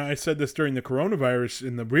I said this during the coronavirus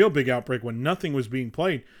in the real big outbreak when nothing was being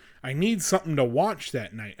played. I need something to watch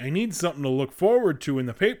that night. I need something to look forward to in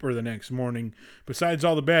the paper the next morning. Besides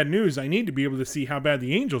all the bad news, I need to be able to see how bad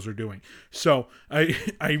the Angels are doing. So I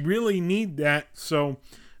really need that. So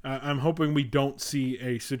I'm hoping we don't see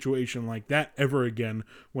a situation like that ever again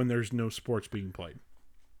when there's no sports being played.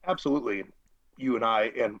 Absolutely. You and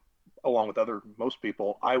I, and along with most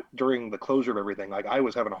people, during the closure of everything, I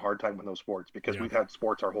was having a hard time with no sports because we've had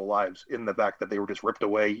sports our whole lives, in the fact that they were just ripped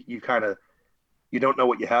away. You don't know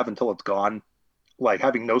what you have until it's gone.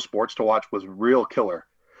 Having no sports to watch was real killer.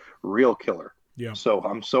 Yeah. So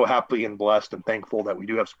I'm so happy and blessed and thankful that we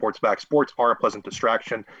do have sports back. Sports are a pleasant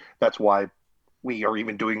distraction. That's why we are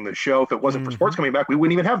even doing the show. If it wasn't for sports coming back, we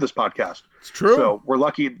wouldn't even have this podcast. It's true. So we're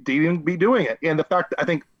lucky to even be doing it. And the fact that I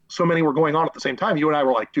think so many were going on at the same time, you and I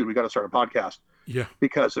were like, dude, we got to start a podcast. Yeah.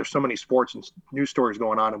 Because there's so many sports and news stories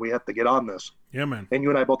going on, and we have to get on this. Yeah, man. And you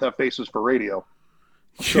and I both have faces for radio.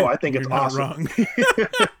 So I think it's awesome.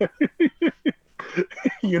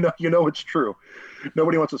 You know it's true.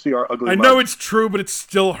 Nobody wants to see our ugly. I know it's true, but it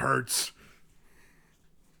still hurts.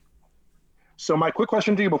 So my quick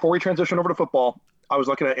question to you before we transition over to football, I was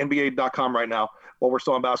looking at NBA.com right now while we're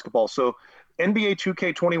still on basketball. So NBA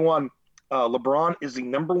 2K21, LeBron is the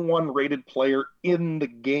number one rated player in the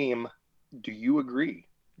game. Do you agree?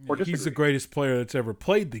 or He's the disagree? greatest player that's ever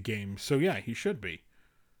played the game, so yeah, he should be.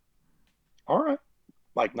 All right.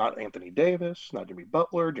 Like not Anthony Davis, not Jimmy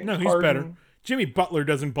Butler, No, James he's better. Harden. Jimmy Butler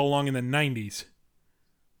doesn't belong in the 90s.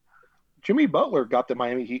 Jimmy Butler got the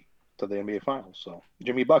Miami Heat to the NBA Finals, so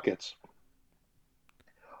Jimmy buckets.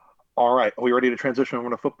 All right, are we ready to transition over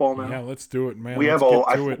to football now? Yeah, let's do it, man. We Let's have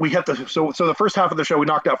get to it. we have to. So the first half of the show we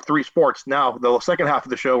knocked out 3 sports. Now the second half of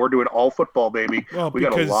the show we're doing all football, baby. Well, We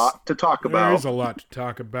got a because lot to talk there about. is a lot to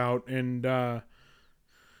talk about, and I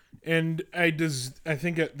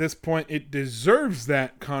think at this point it deserves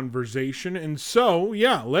that conversation. And so,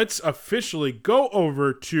 yeah, let's officially go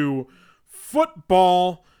over to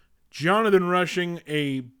football. Jonathan Rushing,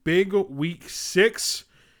 a big week 6,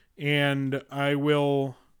 and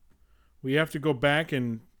we have to go back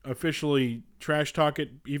and officially trash talk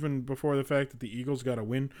it even before the fact that the Eagles got a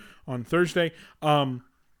win on Thursday. It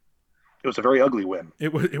was a very ugly win.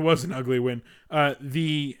 It was an ugly win. That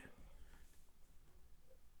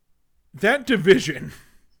division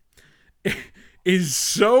is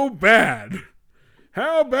so bad.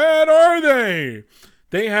 How bad are they?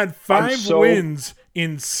 They had 5 wins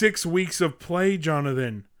in 6 weeks of play,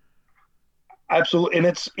 Jonathan. Absolutely, and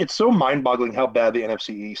it's so mind-boggling how bad the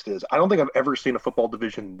NFC East is. I don't think I've ever seen a football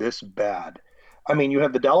division this bad. I mean, you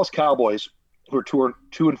have the Dallas Cowboys who are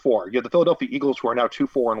 2-4. You have the Philadelphia Eagles who are now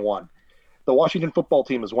 2-4-1. The Washington Football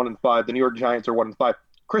Team is 1-5. The New York Giants are 1-5.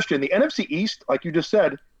 Christian, the NFC East, like you just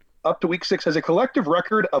said, up to week 6 has a collective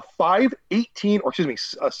record of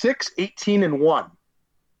 6-18-1.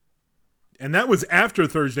 And that was after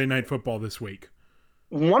Thursday Night Football this week.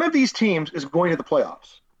 One of these teams is going to the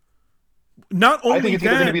playoffs. Not only I think it's that,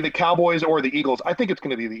 either going to be the Cowboys or the Eagles. I think it's going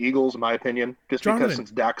to be the Eagles, in my opinion, just Jonathan, because since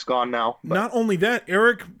Dak's gone now. But not only that,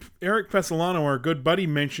 Eric Pesolano, our good buddy,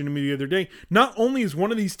 mentioned to me the other day, not only is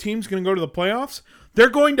one of these teams going to go to the playoffs, they're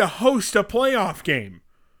going to host a playoff game.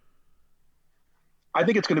 I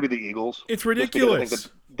think it's going to be the Eagles. It's ridiculous. I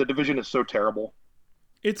think the division is so terrible.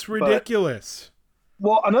 It's ridiculous.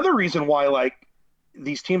 Well, another reason why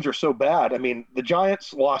these teams are so bad, I mean, the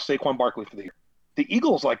Giants lost Saquon Barkley for the year. The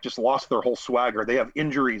Eagles just lost their whole swagger. They have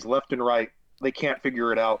injuries left and right. They can't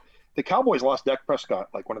figure it out. The Cowboys lost Dak Prescott,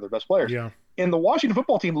 one of their best players. Yeah. And the Washington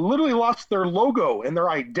Football Team literally lost their logo and their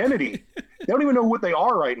identity. They don't even know what they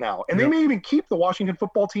are right now. And they may even keep the Washington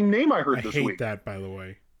Football Team name, I heard this week. I hate that, by the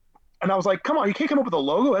way. And I was like, come on, you can't come up with a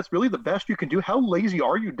logo? That's really the best you can do? How lazy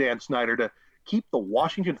are you, Dan Snyder, to keep the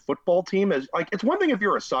Washington Football Team as it's one thing if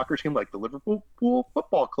you're a soccer team like the Liverpool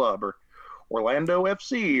Football Club or Orlando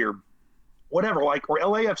FC or whatever, or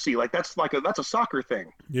LAFC, that's a soccer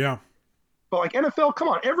thing. Yeah. But NFL, come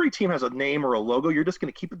on, every team has a name or a logo. You're just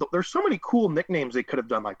going to keep it. There's so many cool nicknames they could have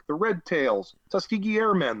done, like the Red Tails, Tuskegee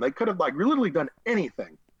Airmen. They could have literally done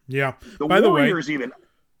anything. Yeah. By Warriors the way, even.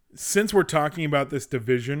 Since we're talking about this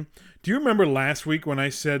division, do you remember last week when I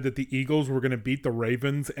said that the Eagles were going to beat the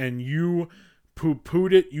Ravens and you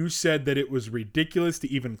poo-pooed it? You said that it was ridiculous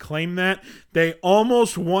to even claim that. They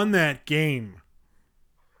almost won that game.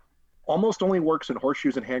 Almost only works in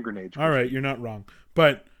horseshoes and hand grenades. All right, you're not wrong.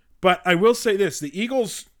 But I will say this. The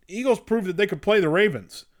Eagles proved that they could play the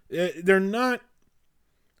Ravens. They're not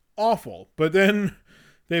awful. But then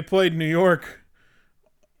they played New York,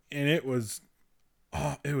 and it was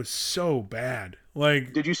so bad.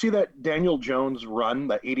 Did you see that Daniel Jones run,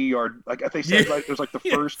 that 80-yard, they said it was the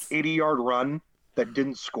first 80-yard run that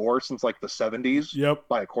didn't score since the 70s. Yep.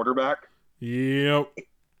 By a quarterback? Yep.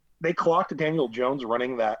 They clocked Daniel Jones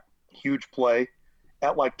running that huge play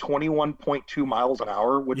at 21.2 miles an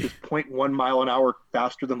hour, which is 0.1 mile an hour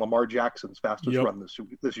faster than Lamar Jackson's fastest run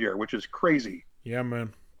this year, which is crazy. Yeah,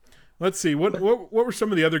 man. Let's see. What were some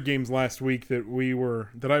of the other games last week that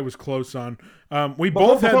I was close on? We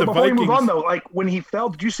both had the Vikings. Before we move on, though, when he fell,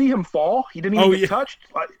 did you see him fall? He didn't even get touched.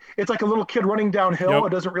 It's like a little kid running downhill. Yep. It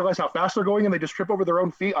doesn't realize how fast they're going, and they just trip over their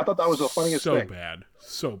own feet. I thought that was the funniest thing.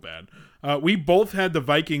 So bad. We both had the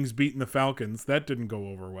Vikings beating the Falcons. That didn't go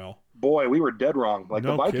over well. Boy, we were dead wrong.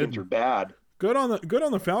 The Vikings kidding. are bad. Good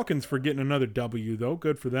on the Falcons for getting another W, though.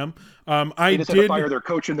 Good for them. They just had to fire their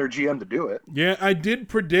coach and their GM to do it. Yeah, I did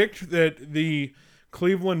predict that the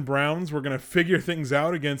Cleveland Browns were going to figure things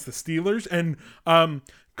out against the Steelers, and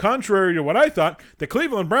contrary to what I thought, the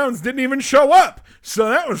Cleveland Browns didn't even show up, so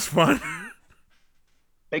that was fun.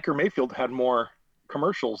 Baker Mayfield had more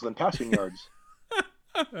commercials than passing yards.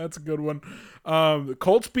 That's a good one. The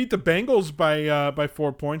Colts beat the Bengals by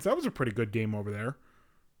 4 points. That was a pretty good game over there.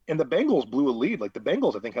 And the Bengals blew a lead. The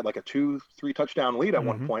Bengals, I think, had a 2-3 touchdown lead at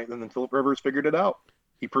one point, and then Phillip Rivers figured it out.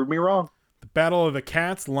 He proved me wrong. The Battle of the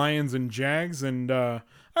Cats, Lions, and Jags, and I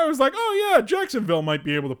was like, oh, yeah, Jacksonville might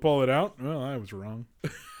be able to pull it out. Well, I was wrong.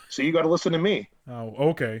 So you got to listen to me. Oh,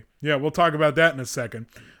 okay. Yeah, we'll talk about that in a second.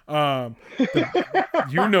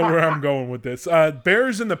 You know where I'm going with this.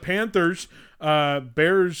 Bears and the Panthers.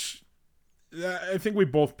 Bears. I think we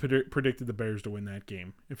both predicted the Bears to win that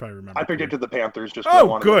game, if I remember. I predicted correctly. the Panthers just because I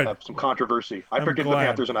wanted good. to have some controversy. I I'm predicted glad. the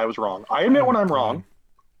Panthers and I was wrong. I admit when I'm wrong.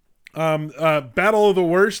 Battle of the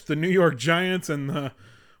worst, the New York Giants and the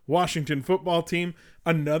Washington football team.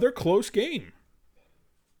 Another close game.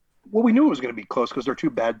 Well, we knew it was going to be close because they're two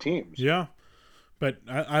bad teams. Yeah. But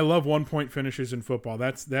I love 1-point finishes in football.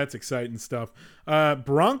 That's exciting stuff.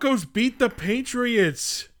 Broncos beat the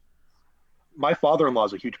Patriots. My father-in-law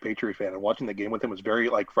is a huge Patriot fan, and watching the game with him was very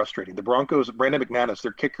frustrating. The Broncos, Brandon McManus,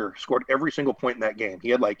 their kicker, scored every single point in that game. He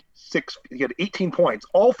had 18 points,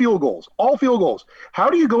 all field goals. How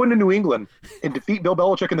do you go into New England and defeat Bill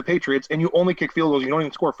Belichick and the Patriots, and you only kick field goals? You don't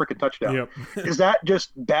even score a freaking touchdown. Yep. Is that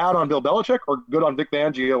just bad on Bill Belichick or good on Vic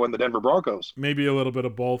Fangio and the Denver Broncos? Maybe a little bit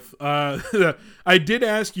of both. I did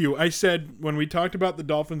ask you. I said when we talked about the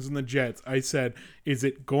Dolphins and the Jets, I said, "Is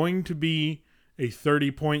it going to be a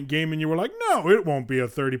 30-point game?" And you were like, "No, it won't be a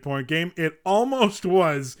 30-point game." It almost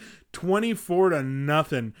was,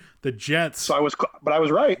 24-0. The Jets. But I was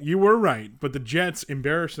right. You were right, but the Jets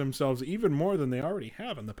embarrassed themselves even more than they already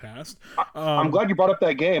have in the past. I'm glad you brought up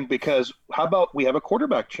that game because how about we have a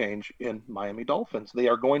quarterback change in Miami Dolphins? They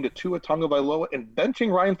are going to Tua Tagovailoa and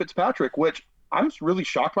benching Ryan Fitzpatrick, which I'm really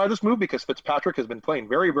shocked by this move because Fitzpatrick has been playing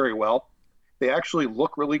very, very well. They actually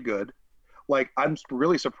look really good. I'm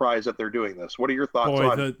really surprised that they're doing this. What are your thoughts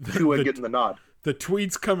on Tua getting the nod? The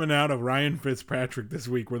tweets coming out of Ryan Fitzpatrick this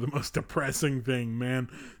week were the most depressing thing, man.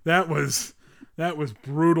 That was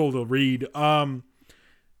brutal to read. I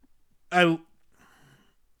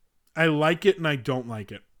like it and I don't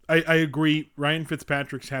like it. I agree. Ryan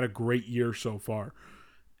Fitzpatrick's had a great year so far,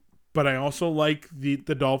 but I also like the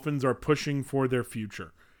Dolphins are pushing for their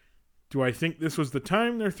future. Do I think this was the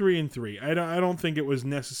time? They're 3-3. I don't think it was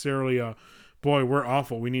necessarily a, boy, we're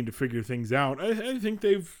awful, we need to figure things out. I think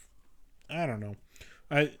they've, I don't know.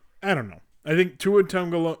 I don't know. I think Tua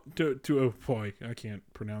Tagovailoa, I can't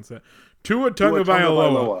pronounce that. Tua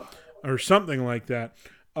Tagovailoa or something like that.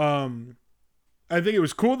 I think it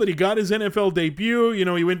was cool that he got his NFL debut. You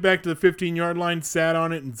know, he went back to the 15-yard line, sat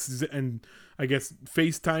on it, and I guess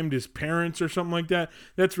FaceTimed his parents or something like that.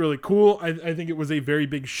 That's really cool. I think it was a very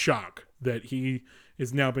big shock that he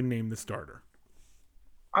has now been named the starter.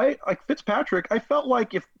 I like Fitzpatrick. I felt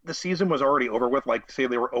like if the season was already over with, say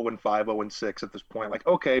they were 0-5, 0-6 at this point,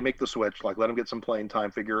 okay, make the switch, let him get some playing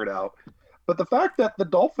time, figure it out. But the fact that the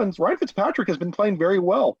Dolphins, Ryan Fitzpatrick has been playing very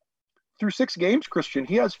well. Through 6 games, Christian,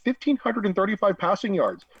 he has 1,535 passing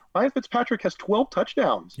yards. Ryan Fitzpatrick has 12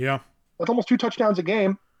 touchdowns. Yeah. That's almost 2 touchdowns a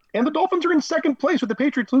game. And the Dolphins are in second place with the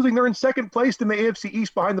Patriots losing. They're in second place in the AFC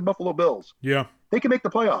East behind the Buffalo Bills. Yeah. They can make the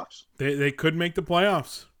playoffs. They could make the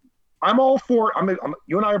playoffs. I'm all for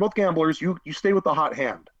you and I are both gamblers. You stay with the hot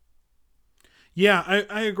hand. Yeah,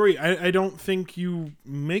 I agree. I don't think you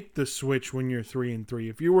make the switch when you're 3-3.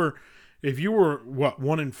 If you were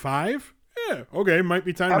 1-5, yeah, okay, it might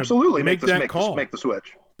be time Absolutely to make that call. Make the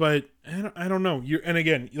switch. But I don't know. And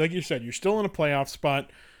again, like you said, you're still in a playoff spot.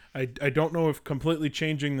 I don't know if completely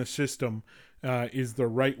changing the system is the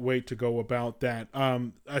right way to go about that.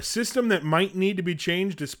 A system that might need to be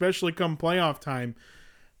changed, especially come playoff time.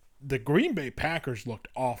 The Green Bay Packers looked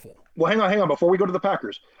awful. Well, hang on. Before we go to the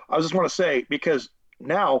Packers, I just want to say, because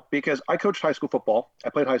I coached high school football,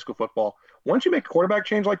 I played high school football. Once you make a quarterback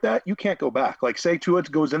change like that, you can't go back. Say Tua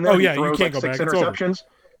goes in there, he throws you can't go 6 back. interceptions.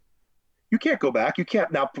 You can't go back. You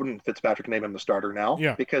can't now put in Fitzpatrick, name him the starter now,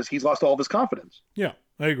 because he's lost all of his confidence. Yeah,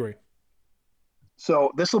 I agree.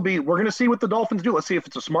 So we're going to see what the Dolphins do. Let's see if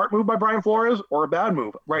it's a smart move by Brian Flores or a bad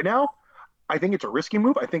move. Right now, I think it's a risky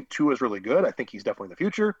move. I think Tua is really good. I think he's definitely the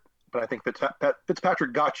future. But I think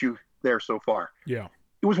Fitzpatrick got you there so far. Yeah.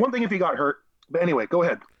 It was one thing if he got hurt. But anyway, go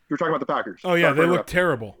ahead. You were talking about the Packers. Oh, yeah, they look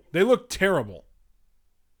terrible. They look terrible.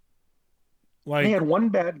 They had one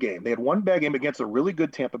bad game. They had one bad game against a really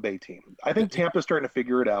good Tampa Bay team. I think Tampa's starting to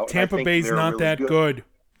figure it out. Tampa Bay's not really that good.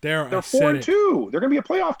 They're 4-2. They're going to be a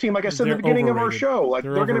playoff team, like I said in the beginning of our show.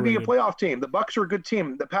 They're going to be a playoff team. The Bucs are a good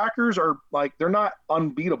team. The Packers are they're not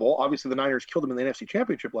unbeatable. Obviously, the Niners killed them in the NFC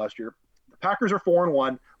Championship last year. The Packers are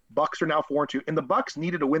 4-1. Bucs are now 4-2, and the Bucs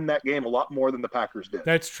needed to win that game a lot more than the Packers did.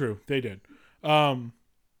 That's true. They did. In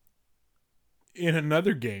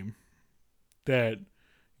another game that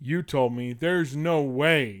you told me, there's no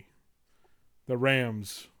way the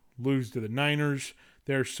Rams lose to the Niners.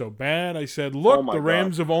 They're so bad. I said, look, the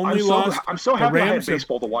Rams have only lost. I'm so happy I had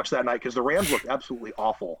baseball to watch that night because the Rams looked absolutely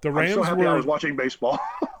awful. I'm so happy I was watching baseball.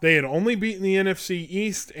 They had only beaten the NFC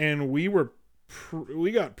East, and we were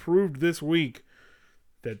proved this week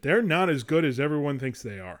that they're not as good as everyone thinks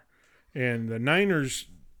they are. And the Niners,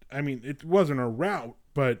 I mean, it wasn't a rout,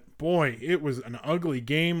 but boy, it was an ugly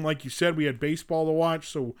game. Like you said, we had baseball to watch,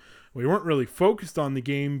 so we weren't really focused on the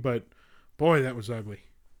game, but boy, that was ugly.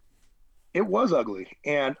 It was ugly.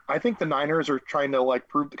 And I think the Niners are trying to like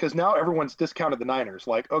prove, because now everyone's discounted the Niners.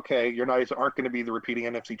 Like, okay, your Niners aren't going to be the repeating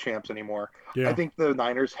NFC champs anymore. Yeah. I think the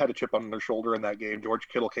Niners had a chip on their shoulder in that game. George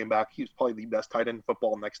Kittle came back. He was probably the best tight end in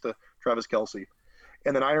football next to Travis Kelce.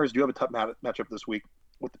 And the Niners do have a tough matchup this week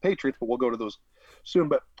with the Patriots, but we'll go to those soon.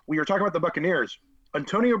 But we were talking about the Buccaneers.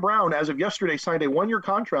 Antonio Brown, as of yesterday, signed a 1-year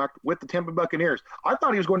contract with the Tampa Buccaneers. I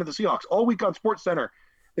thought he was going to the Seahawks all week on SportsCenter.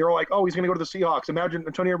 They were like, oh, he's going to go to the Seahawks. Imagine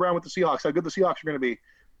Antonio Brown with the Seahawks, how good the Seahawks are going to be.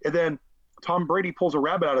 And then Tom Brady pulls a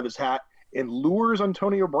rabbit out of his hat and lures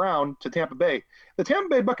Antonio Brown to Tampa Bay. The Tampa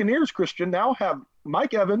Bay Buccaneers, Christian, now have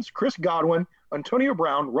Mike Evans, Chris Godwin, Antonio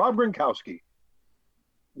Brown, Rob Gronkowski.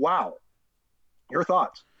 Wow. Your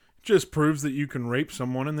thoughts? Just proves that you can rape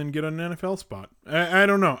someone and then get an NFL spot. I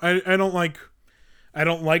don't know. I don't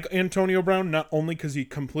like Antonio Brown, not only because he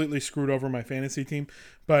completely screwed over my fantasy team,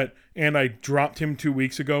 and I dropped him 2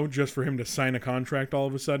 weeks ago just for him to sign a contract all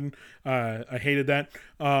of a sudden. I hated that.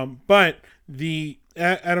 But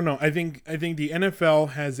I don't know. I think the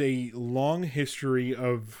NFL has a long history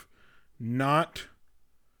of not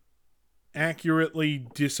accurately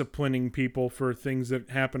disciplining people for things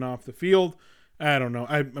that happen off the field. I don't know.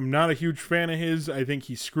 I'm not a huge fan of his. I think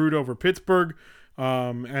he screwed over Pittsburgh.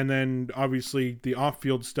 And then obviously the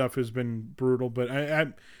off-field stuff has been brutal. But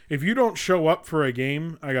if you don't show up for a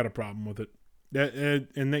game, I got a problem with it.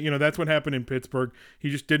 That's what happened in Pittsburgh. He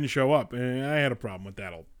just didn't show up, and I had a problem with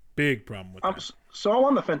that. A big problem with that. So I'm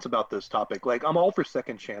on the fence about this topic. Like, I'm all for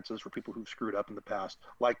second chances for people who've screwed up in the past,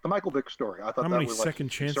 like the Michael Vick story. I thought how many second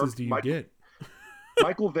chances do you get?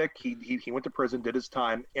 Michael Vick, he went to prison, did his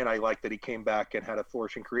time, and I like that he came back and had a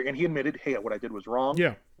flourishing career. And he admitted, hey, what I did was wrong.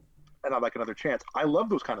 Yeah. And I'd like another chance. I love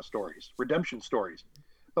those kind of stories, redemption stories.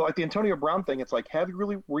 But like the Antonio Brown thing, it's like,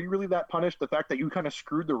 were you really that punished? The fact that you kind of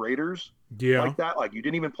screwed the Raiders like that, like you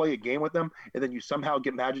didn't even play a game with them, and then you somehow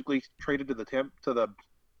get magically traded to the Tampa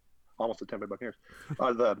Buccaneers,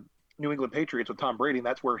 the New England Patriots with Tom Brady, and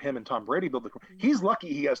that's where him and Tom Brady built the. He's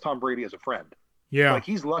lucky he has Tom Brady as a friend. Yeah, like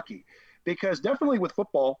he's lucky. Because definitely with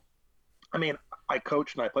football, I mean, I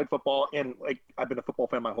coached and I played football, and like I've been a football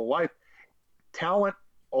fan my whole life. Talent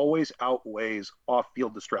always outweighs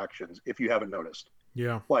off-field distractions, if you haven't noticed.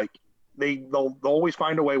 Yeah. Like they'll always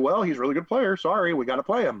find a way. Well, he's a really good player. Sorry, we got to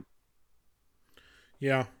play him.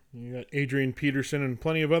 Yeah, you got Adrian Peterson and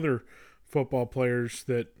plenty of other football players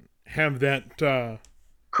that have that.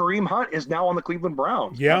 Kareem Hunt is now on the Cleveland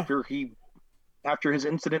Browns. Yeah. After his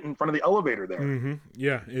incident in front of the elevator there. Mm-hmm.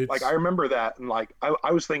 Yeah. Like, I remember that. And, like,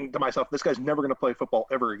 I was thinking to myself, this guy's never going to play football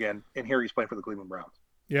ever again. And here he's playing for the Cleveland Browns.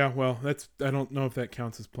 Yeah, well, I don't know if that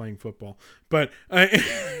counts as playing football. But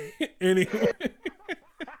anyway.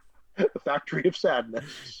 The factory of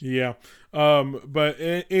sadness. Yeah. But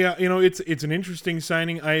it's an interesting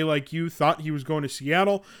signing. I, like you, thought he was going to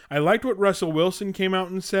Seattle. I liked what Russell Wilson came out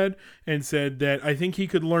and said that I think he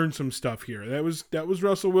could learn some stuff here. That was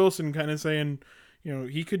Russell Wilson kind of saying,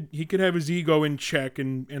 he could have his ego in check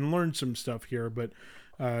and learn some stuff here. But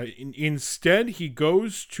instead, he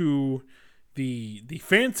goes to the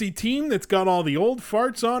fancy team that's got all the old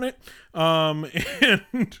farts on it.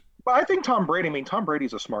 But I think Tom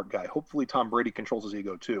Brady's a smart guy. Hopefully Tom Brady controls his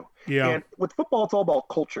ego too. Yeah. And with football, it's all about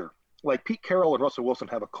culture. Like Pete Carroll and Russell Wilson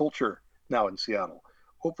have a culture now in Seattle.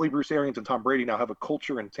 Hopefully Bruce Arians and Tom Brady now have a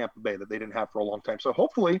culture in Tampa Bay that they didn't have for a long time. So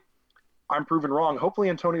hopefully I'm proven wrong.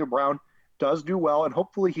 Hopefully Antonio Brown does do well, and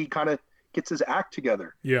hopefully he kind of gets his act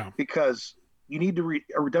together. Yeah. Because you need to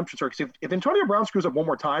a redemption story. If Antonio Brown screws up one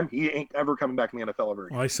more time, he ain't ever coming back in the NFL ever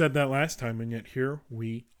again. Well, I said that last time, and yet here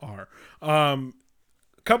we are.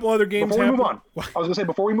 A couple other games. Before we move on, I was going to say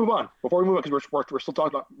before we move on, because we're still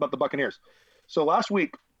talking about the Buccaneers. So last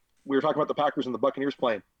week we were talking about the Packers and the Buccaneers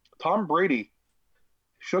playing. Tom Brady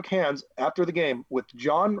shook hands after the game with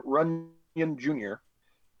John Runyon Jr.,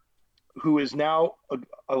 who is now an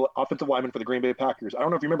offensive lineman for the Green Bay Packers. I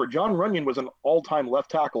don't know if you remember, John Runyon was an all-time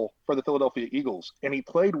left tackle for the Philadelphia Eagles, and he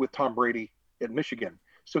played with Tom Brady at Michigan.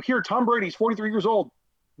 So here, Tom Brady's 43 years old,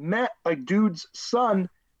 met a dude's son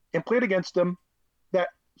and played against him that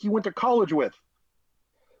he went to college with.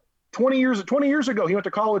 20 years ago, he went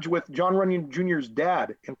to college with John Runyon Jr.'s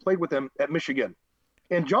dad and played with him at Michigan.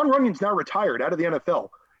 And John Runyon's now retired out of the NFL.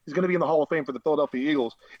 He's going to be in the Hall of Fame for the Philadelphia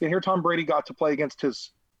Eagles. And here Tom Brady got to play against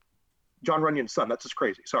his John Runyon's son. That's just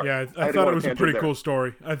crazy. Sorry. Yeah, I thought it was a pretty cool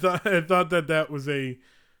story. I thought that was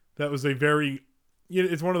a very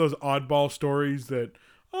it's one of those oddball stories that,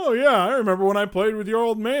 oh yeah, I remember when I played with your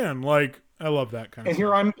old man. Like, I love that kind of And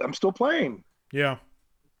stuff. here I'm still playing. Yeah.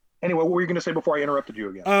 Anyway, what were you going to say before I interrupted you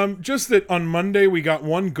again? Just that on Monday we got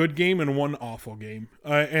one good game and one awful game,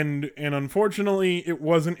 and unfortunately it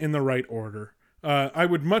wasn't in the right order. I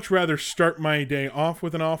would much rather start my day off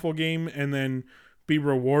with an awful game and then be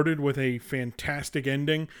rewarded with a fantastic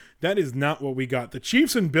ending. That is not what we got. The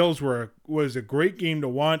Chiefs and Bills was a great game to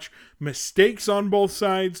watch. Mistakes on both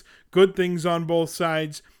sides, good things on both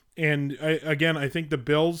sides. And I think the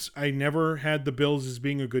Bills, I never had the Bills as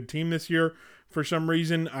being a good team this year for some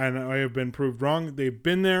reason. I have been proved wrong. They've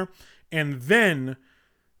been there. And then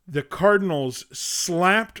the Cardinals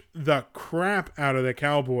slapped the crap out of the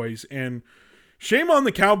Cowboys. And shame on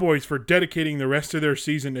the Cowboys for dedicating the rest of their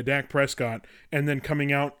season to Dak Prescott and then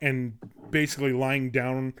coming out and basically lying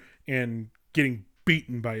down and getting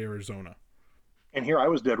beaten by Arizona. And here I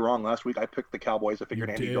was dead wrong last week. I picked the Cowboys. I figured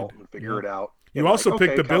Andy Dalton would figure it out. You also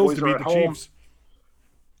picked the Bills to beat the Chiefs.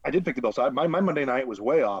 I did pick the Bills. My Monday night was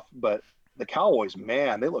way off, but the Cowboys,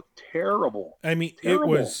 man, they look terrible. I mean,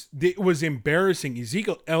 terrible. it was embarrassing.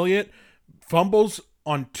 Ezekiel Elliott fumbles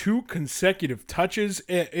on 2 consecutive touches.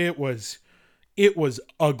 It was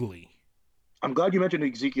ugly. I'm glad you mentioned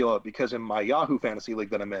Ezekiel because in my Yahoo fantasy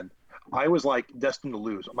league that I'm in, I was like destined to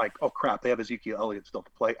lose. I'm like, oh crap, they have Ezekiel Elliott still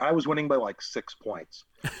to play. I was winning by like 6 points.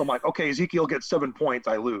 So I'm like, okay, Ezekiel gets 7 points,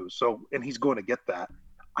 I lose. So, and he's going to get that.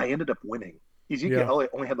 I ended up winning. Ezekiel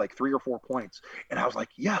Elliott only had like 3 or 4 points. And I was like,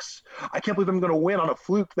 yes, I can't believe I'm going to win on a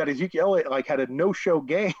fluke that Ezekiel Elliott like had a no-show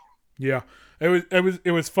game. Yeah,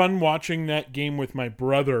 it was fun watching that game with my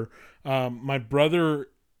brother.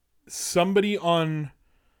 Somebody on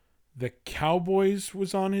the Cowboys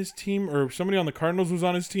was on his team, or somebody on the Cardinals was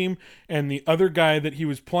on his team, and the other guy that he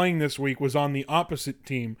was playing this week was on the opposite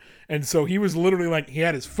team. And so he was literally like, he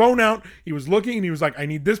had his phone out, he was looking, and he was like, I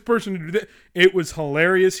need this person to do that. It was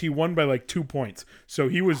hilarious. He won by like 2 points. So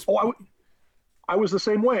he was... I was the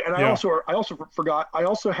same way, and I also forgot. I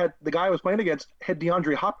also had the guy I was playing against had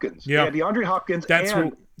DeAndre Hopkins. Yeah, DeAndre Hopkins.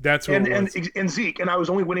 That's and Zeke, and I was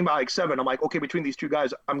only winning by like 7. I'm like, okay, between these two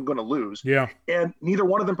guys, I'm going to lose. Yeah, and neither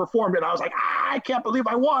one of them performed, and I was like, I can't believe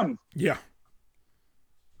I won. Yeah,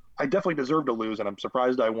 I definitely deserved to lose, and I'm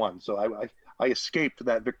surprised I won. So I escaped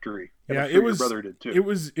that victory. And yeah, your brother did too.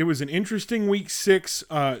 It was an interesting week 6.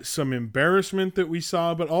 Some embarrassment that we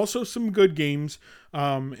saw, but also some good games.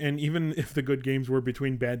 And even if the good games were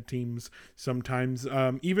between bad teams, sometimes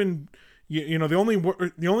even you know the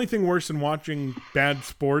only thing worse than watching bad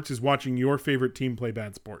sports is watching your favorite team play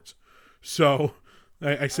bad sports. So.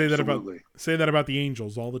 I say that about the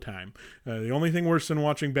Angels all the time. The only thing worse than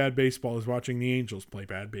watching bad baseball is watching the Angels play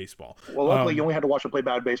bad baseball. Well, luckily you only had to watch them play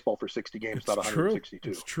bad baseball for 60 games, not 162.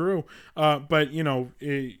 It's true. But you know,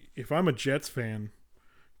 if I'm a Jets fan,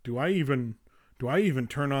 do I even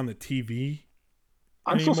turn on the TV?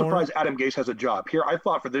 I'm still surprised Adam Gase has a job. Here, I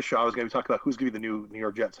thought for this show I was going to be talking about who's going to be the new New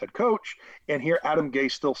York Jets head coach, and here Adam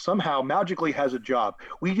Gase still somehow magically has a job.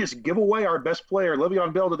 We just give away our best player,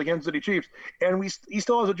 Le'Veon Bell, to the Kansas City Chiefs, and he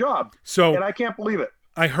still has a job. So, and I can't believe it.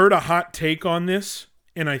 I heard a hot take on this,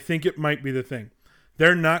 and I think it might be the thing.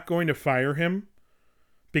 They're not going to fire him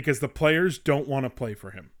because the players don't want to play for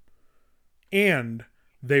him, and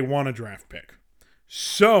they want a draft pick.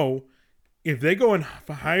 So, if they go and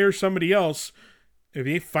hire somebody else, if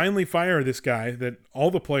they finally fire this guy that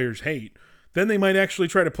all the players hate, then they might actually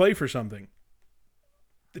try to play for something.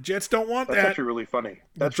 The Jets don't want that. That's actually really funny.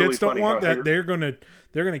 The Jets don't want that. They're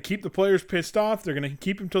gonna keep the players pissed off. They're gonna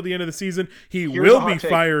keep him till the end of the season. He will be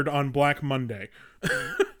fired on Black Monday.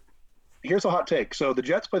 Here's a hot take. So the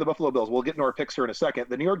Jets play the Buffalo Bills. We'll get into our picks here in a second.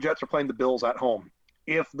 The New York Jets are playing the Bills at home.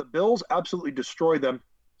 If the Bills absolutely destroy them,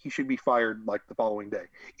 he should be fired like the following day.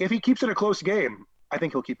 If he keeps it a close game, I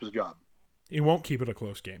think he'll keep his job. He won't keep it a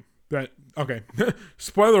close game. But okay,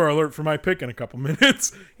 spoiler alert for my pick in a couple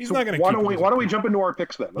minutes. He's not going to. Why don't we jump into our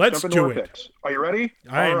picks then? Let's jump do into our picks. Are you ready?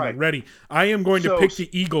 I am ready. I am going to pick the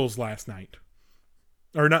Eagles last night,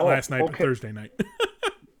 or not last night, but Thursday night.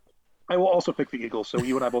 I will also pick the Eagles. So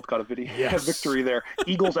you and I both got a victory there.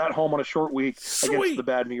 Eagles at home on a short week against the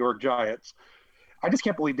bad New York Giants. I just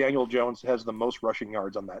can't believe Daniel Jones has the most rushing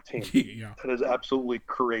yards on that team. Yeah. That is absolutely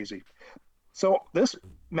crazy. So this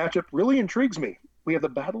matchup really intrigues me. We have the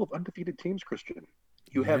battle of undefeated teams, Christian.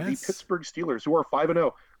 You have the Pittsburgh Steelers, who are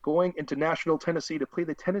 5-0, going into Nashville, Tennessee to play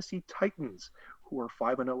the Tennessee Titans, who are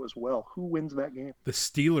 5-0 as well. Who wins that game? The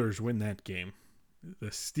Steelers win that game.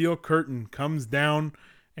 The steel curtain comes down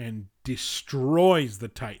and destroys the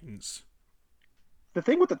Titans. The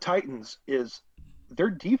thing with the Titans is their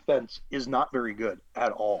defense is not very good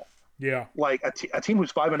at all. Yeah. Like a team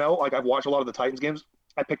who's 5-0. Like I've watched a lot of the Titans games.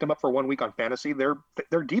 I picked them up for 1 week on fantasy. Their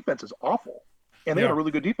defense is awful, and they had a Yeah.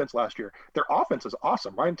 really good defense last year. Their offense is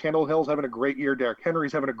awesome. Ryan Tannehill's having a great year. Derrick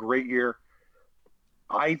Henry's having a great year.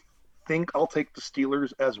 I think I'll take the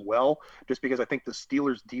Steelers as well, just because I think the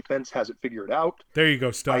Steelers defense has it figured out. There you go,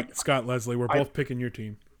 I Scott Leslie. We're I, both picking your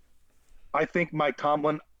team. I think Mike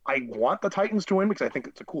Tomlin. I want the Titans to win because I think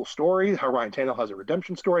it's a cool story. How Ryan Tannehill has a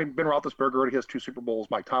redemption story. Ben Roethlisberger already has 2 Super Bowls.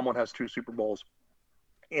 Mike Tomlin has 2 Super Bowls,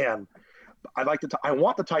 and I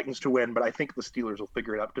want the Titans to win, but I think the Steelers will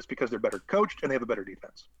figure it out just because they're better coached and they have a better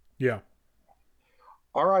defense. Yeah.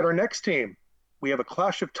 All right, our next team, we have a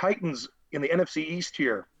clash of Titans in the NFC East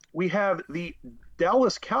here. We have the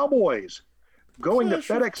Dallas Cowboys going Clash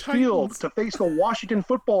to of FedEx Field Titans. to face the Washington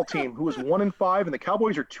Football Team, who is 1-5, and the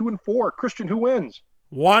Cowboys are 2-4. Christian, who wins?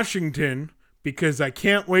 Washington, because I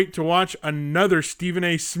can't wait to watch another Stephen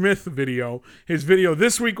A. Smith video. His video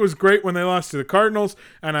this week was great when they lost to the Cardinals,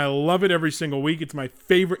 and I love it every single week. It's my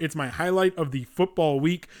favorite. It's my highlight of the football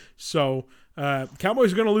week. So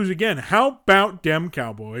Cowboys are going to lose again. How about them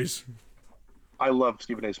Cowboys? I love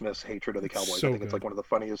Stephen A. Smith's hatred of the Cowboys. So I think it's like one of the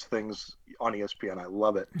funniest things on ESPN. I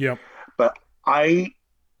love it. Yep. But I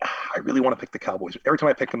really want to pick the Cowboys. Every time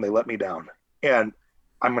I pick them, they let me down. And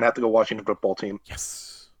I'm going to have to go Washington Football Team.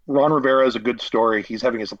 Yes. Ron Rivera is a good story. He's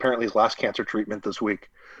having apparently his last cancer treatment this week.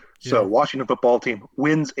 So Yeah. Washington Football Team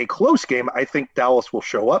wins a close game. I think Dallas will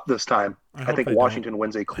show up this time. I think Washington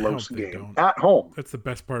wins a close game at home. That's the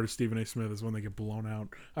best part of Stephen A. Smith is when they get blown out.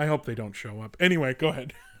 I hope they don't show up. Anyway, go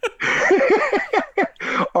ahead.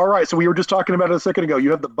 All right. So we were just talking about it a second ago.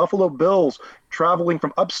 You have the Buffalo Bills traveling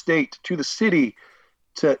from upstate to the city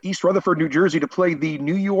to East Rutherford, New Jersey to play the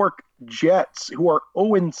New York Jets, who are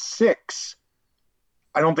 0-6.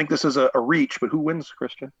 I don't think this is a reach, but who wins,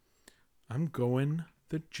 Christian? I'm going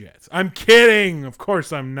the Jets. I'm kidding. Of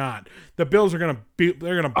course I'm not. The Bills are going to be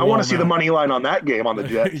they're going to I want to see the money line on that game on the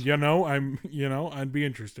Jets. I'd be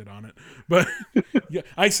interested on it. But yeah,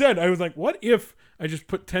 I was like, what if I just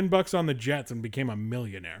put $10 on the Jets and became a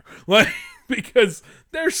millionaire? Like, because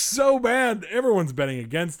they're so bad. Everyone's betting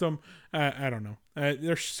against them. I don't know.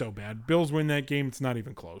 They're so bad. Bills win that game. It's not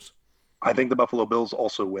even close. I think the Buffalo Bills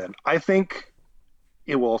also win. I think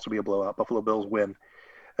it will also be a blowout. Buffalo Bills win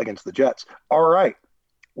against the Jets. All right.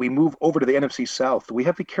 We move over to the NFC South. We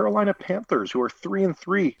have the Carolina Panthers, who are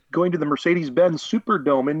 3-3, going to the Mercedes-Benz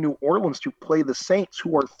Superdome in New Orleans to play the Saints,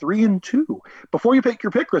 who are 3-2. Before you pick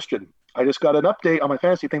your pick, Christian, I just got an update on my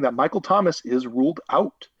fantasy thing that Michael Thomas is ruled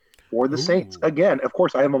out for the Saints. Again, of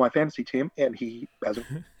course, I am on my fantasy team, and he hasn't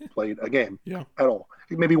played a game at all.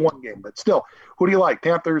 Maybe one game, but still. Who do you like,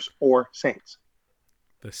 Panthers or Saints?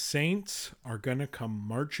 The Saints are going to come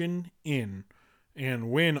marching in and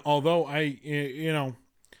win, although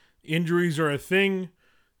injuries are a thing.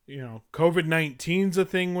 COVID-19's a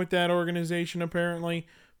thing with that organization apparently,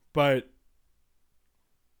 but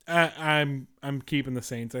I'm keeping the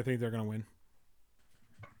Saints. I think they're going to win.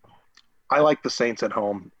 I like the Saints at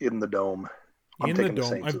home in the dome. In the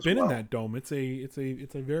dome. I've been in that dome. It's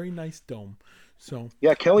a very nice dome. So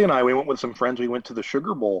yeah, Kelly and I, we went with some friends. We went to the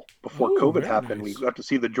Sugar Bowl before COVID happened. Nice. We got to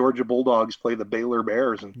see the Georgia Bulldogs play the Baylor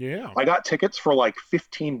Bears, and I got tickets for like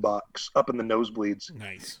 $15 up in the nosebleeds.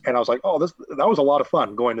 Nice. And I was like, oh, that was a lot of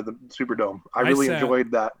fun going to the Superdome. I really enjoyed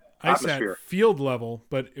that atmosphere. I sat field level,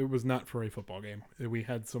 but it was not for a football game. We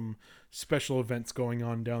had some special events going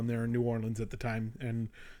on down there in New Orleans at the time, and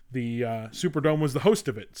the Superdome was the host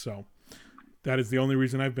of it. So that is the only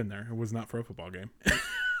reason I've been there. It was not for a football game.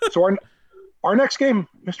 So our next game,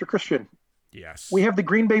 Mr. Christian. Yes. We have the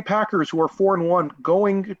Green Bay Packers, who are 4-1,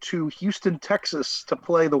 going to Houston, Texas to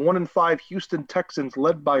play the 1-5 Houston Texans,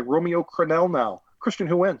 led by Romeo Crennel now. Christian,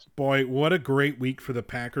 who wins? Boy, what a great week for the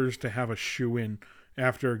Packers to have a shoe-in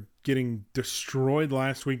after getting destroyed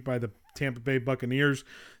last week by the Tampa Bay Buccaneers.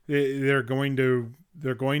 They're going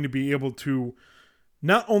to be able to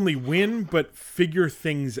not only win, but figure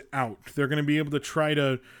things out. They're going to be able to try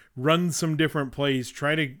to run some different plays,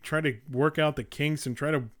 try to work out the kinks, and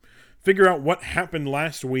try to figure out what happened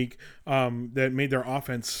last week that made their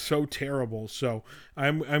offense so terrible. So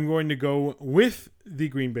I'm going to go with the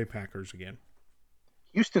Green Bay Packers again.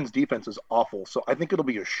 Houston's defense is awful, so I think it'll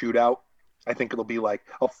be a shootout. I think it'll be like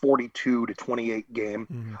a 42-28 game.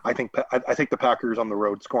 Mm-hmm. I think the Packers on the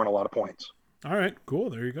road scoring a lot of points. All right, cool.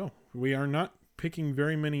 There you go. We are not picking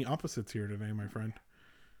very many opposites here today, my friend.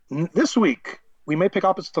 This week, we may pick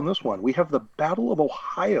opposites on this one. We have the Battle of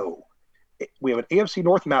Ohio. We have an AFC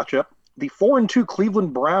North matchup. The 4-2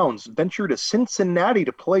 Cleveland Browns venture to Cincinnati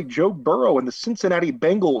to play Joe Burrow and the Cincinnati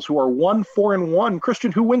Bengals, who are 4-1.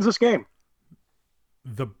 Christian, who wins this game?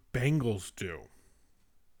 The Bengals do.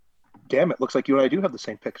 Damn, it looks like you and I do have the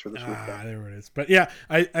same picks for this week. There it is. But yeah,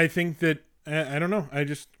 I think that I don't know. I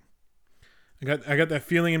got that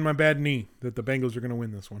feeling in my bad knee that the Bengals are going to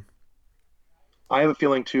win this one. I have a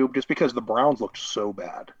feeling too, just because the Browns looked so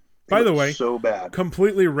bad. By the way, so bad.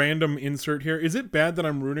 Completely random insert here. Is it bad that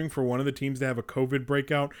I'm rooting for one of the teams to have a COVID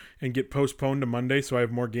breakout and get postponed to Monday so I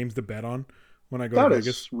have more games to bet on when I go to Vegas? That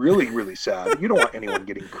is really, really sad. You don't want anyone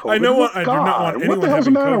getting COVID. I know what I do not want anyone what the hell's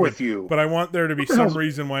the having matter COVID, with you? But I want there to be some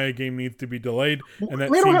reason why a game needs to be delayed. And that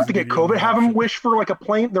they don't have to be get COVID. Have them wish for like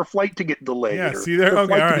their flight to get delayed. Yeah, see there.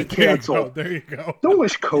 Okay, all right. There you go. Don't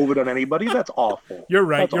wish COVID on anybody. That's awful. You're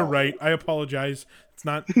right. That's you're awful. right. I apologize.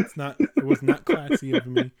 It was not classy of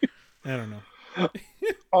me. I don't know.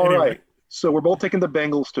 All Anyway. right. So we're both taking the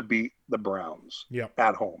Bengals to beat the Browns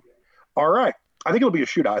at home. All right. I think it'll be a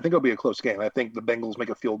shootout. I think it'll be a close game. I think the Bengals make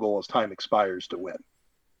a field goal as time expires to win.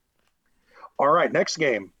 All right. Next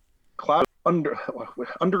game.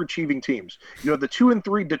 Underachieving teams. You have the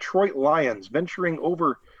 2-3 Detroit Lions venturing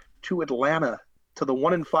over to Atlanta to the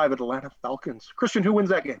 1-5 Atlanta Falcons. Christian, who wins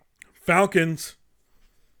that game? Falcons.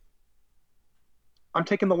 I'm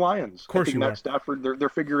taking the Lions. Of course I think you Matt are. Stafford, they're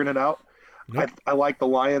figuring it out. Nope. I like the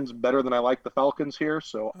Lions better than I like the Falcons here,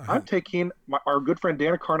 so I'm taking our good friend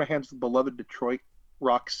Dana Carnahan's beloved Detroit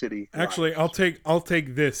Rock City Lions. Actually, I'll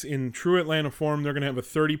take this in true Atlanta form. They're going to have a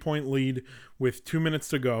 30-point lead with 2 minutes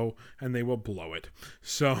to go, and they will blow it.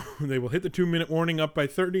 So they will hit the 2-minute warning up by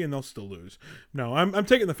 30, and they'll still lose. No, I'm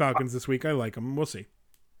taking the Falcons this week. I like them. We'll see.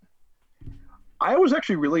 I was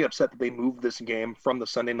actually really upset that they moved this game from the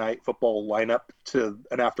Sunday night football lineup to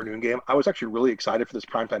an afternoon game. I was actually really excited for this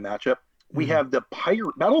primetime matchup. We have the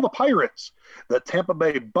Battle of the Pirates, the Tampa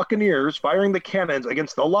Bay Buccaneers firing the cannons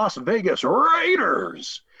against the Las Vegas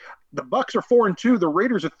Raiders. The Bucs are 4-2. The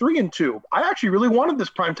Raiders are 3-2. I actually really wanted this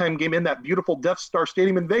primetime game in that beautiful Death Star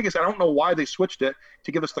Stadium in Vegas. I don't know why they switched it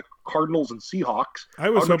to give us the Cardinals and Seahawks. I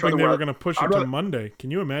was hoping they were going to push it to Monday.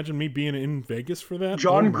 Can you imagine me being in Vegas for that?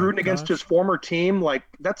 John Gruden against his former team,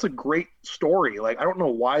 that's a great story. I don't know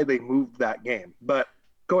why they moved that game, but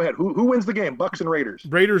go ahead. Who wins the game? Bucs and Raiders.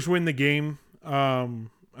 Raiders win the game.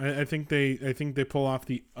 I think they pull off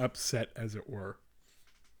the upset, as it were.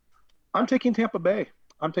 I'm taking Tampa Bay.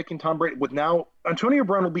 I'm taking Tom Brady. With now, Antonio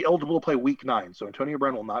Brown will be eligible to play Week 9, so Antonio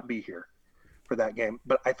Brown will not be here for that game.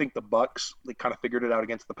 But I think the Bucs, they kind of figured it out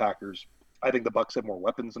against the Packers. I think the Bucs have more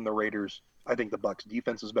weapons than the Raiders. I think the Bucs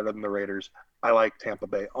defense is better than the Raiders. I like Tampa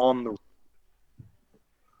Bay on the.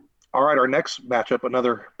 All right, our next matchup,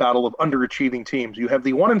 another battle of underachieving teams. You have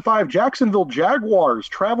the 1-5 Jacksonville Jaguars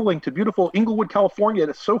traveling to beautiful Inglewood, California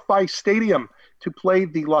at SoFi Stadium to play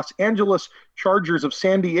the Los Angeles Chargers of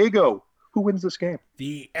San Diego. Who wins this game?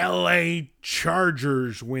 The LA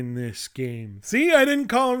Chargers win this game. See, I didn't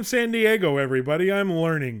call them San Diego, everybody. I'm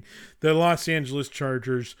learning. The Los Angeles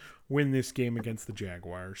Chargers win this game against the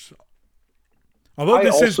Jaguars. Although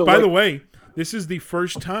the way, this is the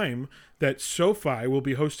first time that SoFi will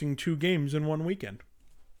be hosting 2 games in one weekend.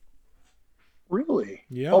 Really?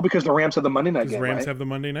 Yeah. Oh, because the Rams have the Monday night game, Rams right? have the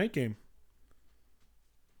Monday night game.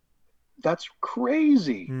 That's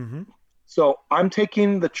crazy. Mm-hmm. So I'm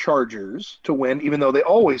taking the Chargers to win, even though they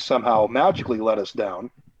always somehow magically let us down.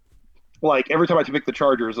 Every time I pick the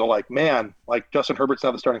Chargers, they're like, man, Justin Herbert's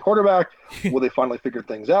now the starting quarterback. Will they finally figure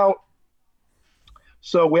things out?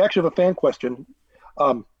 So we actually have a fan question.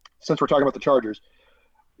 Since we're talking about the Chargers,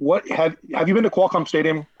 what have you been to Qualcomm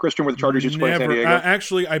Stadium, Christian, where the Chargers used to play in San Diego?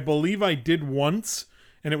 Actually, I believe I did once,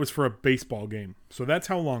 and it was for a baseball game. So that's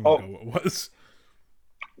how long ago it was.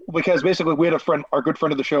 Because basically we had a friend, our good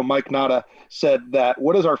friend of the show, Mike Nada, said that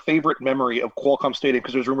what is our favorite memory of Qualcomm Stadium?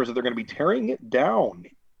 Because there's rumors that they're going to be tearing it down.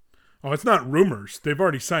 Oh, it's not rumors. They've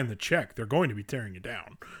already signed the check. They're going to be tearing it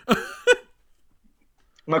down.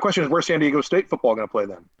 My question is, where's San Diego State football going to play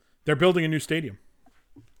then? They're building a new stadium.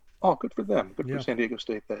 Oh, good for them. Good for San Diego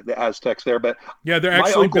State, the Aztecs there. But yeah, they're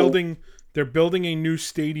actually building a new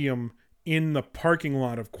stadium in the parking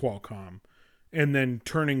lot of Qualcomm, and then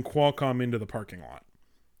turning Qualcomm into the parking lot.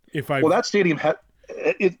 That stadium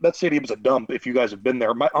that stadium is a dump. If you guys have been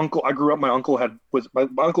there, my uncle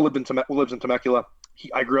lives in Temecula.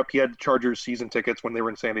 I grew up. He had Chargers season tickets when they were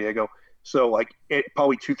in San Diego. So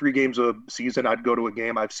probably 2-3 games a season, I'd go to a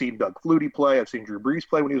game. I've seen Doug Flutie play. I've seen Drew Brees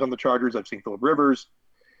play when he was on the Chargers. I've seen Phillip Rivers,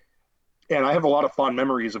 and I have a lot of fond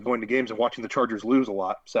memories of going to games and watching the Chargers lose a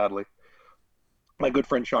lot. Sadly, my good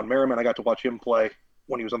friend Sean Merriman, I got to watch him play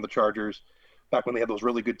when he was on the Chargers. Back when they had those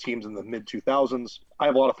really good teams in the mid-2000s. I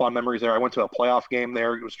have a lot of fond memories there. I went to a playoff game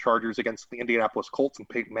there. It was Chargers against the Indianapolis Colts and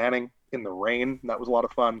Peyton Manning in the rain. That was a lot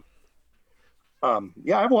of fun. I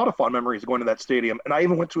have a lot of fond memories going to that stadium. And I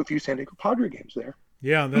even went to a few San Diego Padre games there.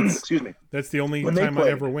 Yeah, excuse me, that's the only when they time I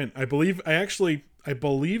played. ever went. I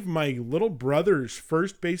believe my little brother's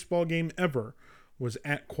first baseball game ever was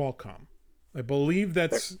at Qualcomm. I believe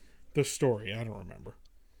that's the story. I don't remember.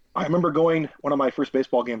 I remember going, one of my first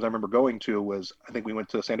baseball games I remember going to was, I think we went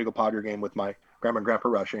to a San Diego Padre game with my grandma and grandpa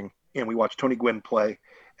rushing, and we watched Tony Gwynn play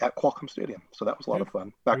at Qualcomm Stadium. So that was a lot Yeah, of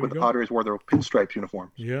fun. there Back you when the go. Padres wore their pinstripes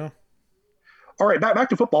uniforms. Yeah. All right, back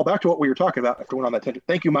to football, back to what we were talking about after we went on that tangent.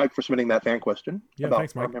 Thank you, Mike, for submitting that fan question Yeah, about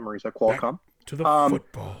thanks, our Mike. memories at Back Qualcomm. to the Um,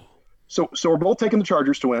 football. so we're both taking the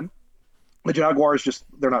Chargers to win. The Jaguars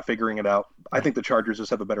they're not figuring it out. I No. think the Chargers just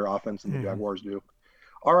have a better offense than the Mhm. Jaguars do.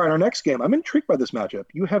 All right, our next game. I'm intrigued by this matchup.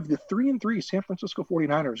 You have the 3-3 San Francisco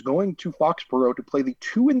 49ers going to Foxborough to play the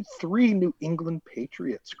 2-3 New England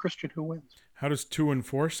Patriots. Christian, who wins? How does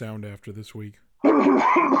 2-4 sound after this week?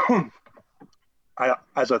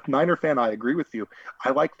 As a Niner fan, I agree with you.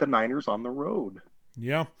 I like the Niners on the road.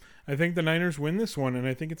 Yeah, I think the Niners win this one, and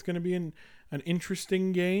I think it's going to be an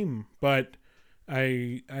interesting game. But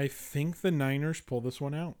I think the Niners pull this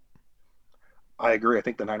one out. I agree. I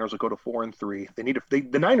think the Niners will go to 4-3.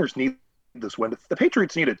 The Niners need this win. The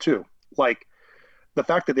Patriots need it too. Like the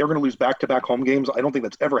fact that they're going to lose back-to-back home games, I don't think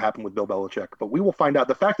that's ever happened with Bill Belichick. But we will find out.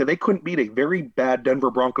 The fact that they couldn't beat a very bad Denver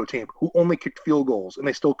Bronco team who only kicked field goals and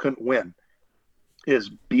they still couldn't win is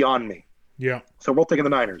beyond me. Yeah. So we'll take the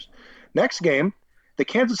Niners. Next game, the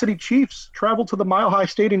Kansas City Chiefs travel to the Mile High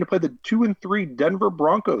Stadium to play the 2-3 Denver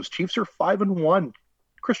Broncos. Chiefs are 5-1.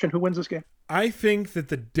 Christian, who wins this game? I think that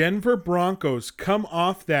the Denver Broncos come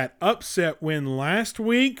off that upset win last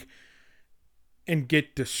week and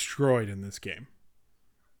get destroyed in this game.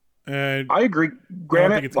 I agree. I don't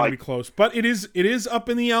Granted, think it's going to be close, but it is up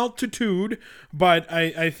in the altitude. But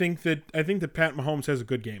I think that Pat Mahomes has a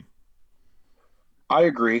good game. I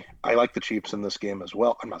agree. I like the Chiefs in this game as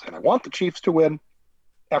well. I'm not saying I want the Chiefs to win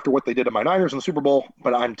after what they did to my Niners in the Super Bowl,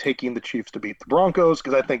 but I'm taking the Chiefs to beat the Broncos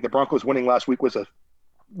because I think the Broncos winning last week was a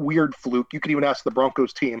weird fluke. You could even ask the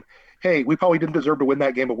Broncos team, hey, we probably didn't deserve to win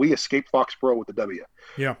that game, but we escaped Foxborough with the W.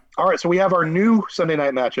 Yeah. All right, so we have our new Sunday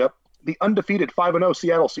night matchup. The undefeated 5-0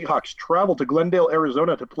 Seattle Seahawks travel to Glendale,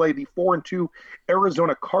 Arizona to play the 4-2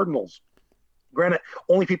 Arizona Cardinals. Granted,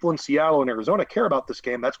 only people in Seattle and Arizona care about this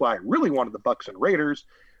game. That's why I really wanted the Bucks and Raiders,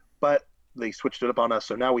 but they switched it up on us.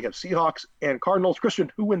 So now we have Seahawks and Cardinals. Christian,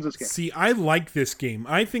 who wins this game? See, I like this game.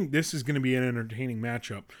 I think this is going to be an entertaining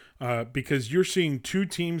matchup because you're seeing two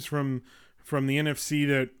teams from the NFC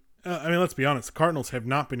that, I mean, let's be honest, the Cardinals have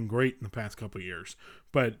not been great in the past couple of years,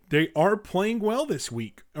 but they are playing well this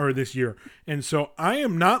year. And so I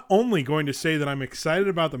am not only going to say that I'm excited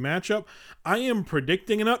about the matchup, I am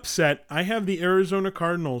predicting an upset. I have the Arizona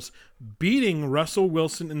Cardinals beating Russell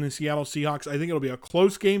Wilson and the Seattle Seahawks. I think it'll be a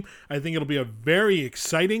close game. I think it'll be a very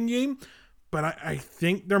exciting game, but I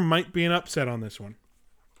think there might be an upset on this one.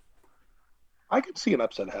 I could see an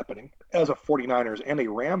upset happening. As a 49ers and a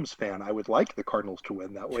Rams fan, I would like the Cardinals to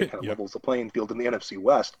win. That way it kind of levels the playing field in the NFC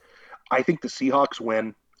West. I think the Seahawks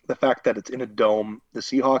win. The fact that it's in a dome, the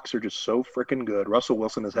Seahawks are just so freaking good. Russell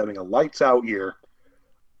Wilson is having a lights out year.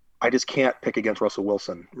 I just can't pick against Russell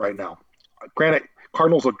Wilson right now. Granted,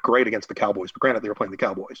 Cardinals look great against the Cowboys, but granted, they were playing the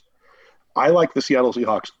Cowboys. I like the Seattle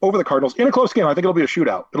Seahawks over the Cardinals in a close game. I think it'll be a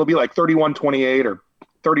shootout. It'll be like 31-28 or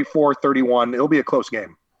 34-31. It'll be a close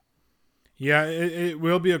game. Yeah, it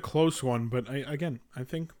will be a close one, but I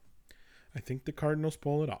think the Cardinals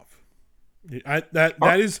pull it off.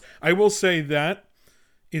 I will say that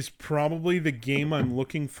is probably the game I'm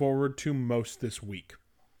looking forward to most this week.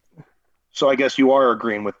 So I guess you are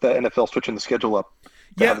agreeing with the NFL switching the schedule up.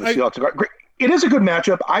 Yeah, the Seahawks. It is a good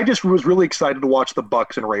matchup. I just was really excited to watch the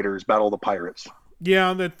Bucks and Raiders battle the Pirates.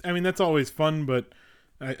 Yeah, that's always fun, but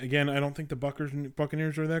I don't think the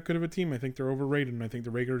Buccaneers are that good of a team. I think they're overrated, and I think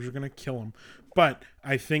the Raiders are going to kill them. But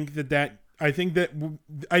I think that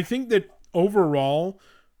overall,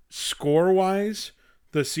 score-wise,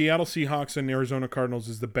 the Seattle Seahawks and Arizona Cardinals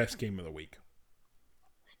is the best game of the week.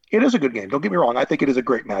 It is a good game. Don't get me wrong. I think it is a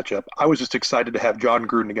great matchup. I was just excited to have John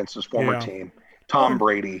Gruden against his former team, Tom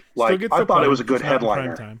Brady. I thought it was a good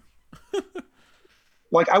headliner.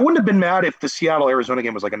 Like, I wouldn't have been mad if the Seattle-Arizona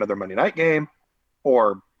game was like another Monday night game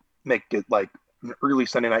or make it like an early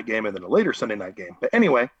Sunday night game and then a later Sunday night game. But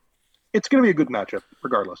anyway, it's going to be a good matchup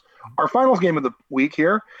regardless. Our final game of the week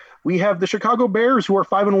here, we have the Chicago Bears, who are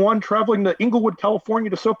 5-1, traveling to Inglewood, California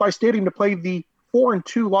to SoFi Stadium to play the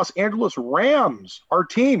 4-2 Los Angeles Rams. Our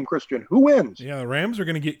team, Christian, who wins? Yeah, the Rams are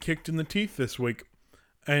going to get kicked in the teeth this week.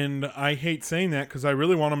 And I hate saying that because I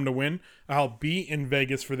really want them to win. I'll be in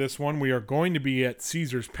Vegas for this one. We are going to be at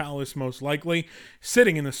Caesars Palace, most likely,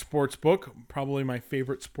 sitting in the sports book, probably my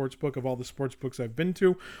favorite sports book of all the sports books I've been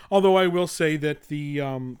to. Although I will say that the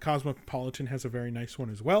Cosmopolitan has a very nice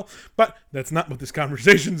one as well. But that's not what this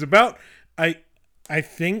conversation's about.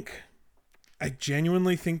 I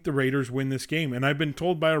genuinely think the Raiders win this game, and I've been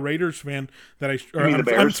told by a Raiders fan that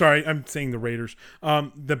I'm sorry, I'm saying the Raiders,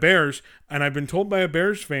 the Bears, and I've been told by a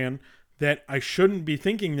Bears fan that I shouldn't be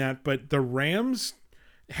thinking that, but the Rams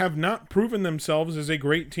have not proven themselves as a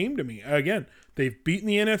great team to me. Again, they've beaten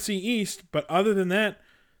the NFC East, but other than that,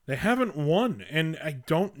 they haven't won, and I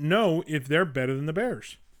don't know if they're better than the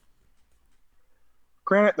Bears.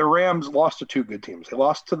 Granted, the Rams lost to two good teams. They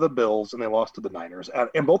lost to the Bills and they lost to the Niners.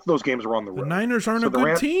 And both of those games were on the road. The Niners aren't a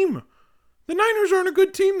good team. The Niners aren't a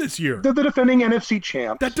good team this year. They're the defending NFC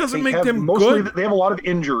champs. That doesn't make them good. They have a lot of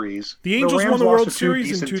injuries. The Angels won the World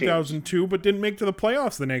Series in 2002, but didn't make to the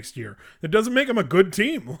playoffs the next year. That doesn't make them a good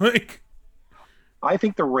team. I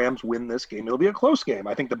think the Rams win this game. It'll be a close game.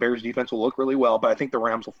 I think the Bears defense will look really well, but I think the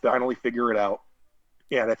Rams will finally figure it out.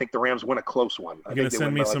 Yeah, and I think the Rams win a close one. You going to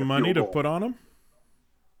send me some money to put on them?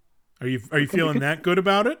 Are you feeling that good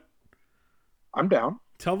about it? I'm down.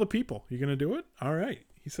 Tell the people. You going to do it? All right.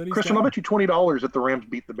 He said he's Christian, down. I'll bet you $20 if the Rams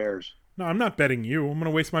beat the Bears. No, I'm not betting you. I'm going to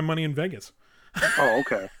waste my money in Vegas. Oh,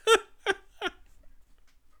 okay.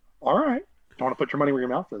 All right. Don't want to put your money where your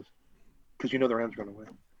mouth is because you know the Rams are going to win.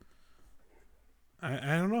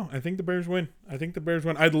 I don't know. I think the Bears win.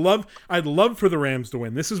 I'd love for the Rams to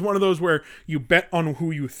win. This is one of those where you bet on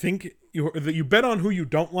who you think you bet on who you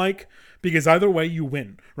don't like, because either way you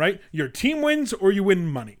win, right? Your team wins or you win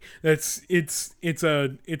money. It's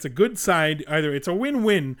a good side. Either it's a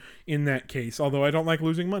win-win in that case. Although I don't like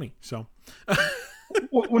losing money, so.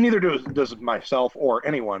 Well, neither does myself or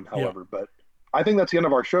anyone, however. Yeah. But I think that's the end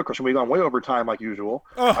of our show, Christian. We've gone way over time like usual.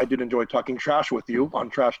 Oh. I did enjoy talking trash with you on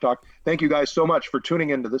Trash Talk. Thank you guys so much for tuning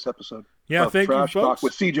into this episode. Yeah, thank you, folks. Trash Talk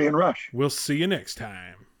with CJ and Rush. We'll see you next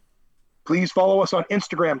time. Please follow us on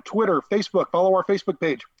Instagram, Twitter, Facebook. Follow our Facebook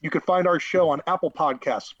page. You can find our show on Apple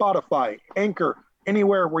Podcasts, Spotify, Anchor,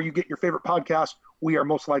 anywhere where you get your favorite podcasts. We are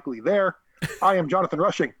most likely there. I am Jonathan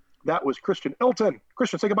Rushing. That was Christian Ilton.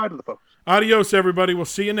 Christian, say goodbye to the folks. Adios, everybody. We'll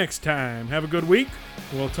see you next time. Have a good week.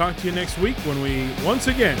 We'll talk to you next week when we once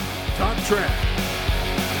again talk trash.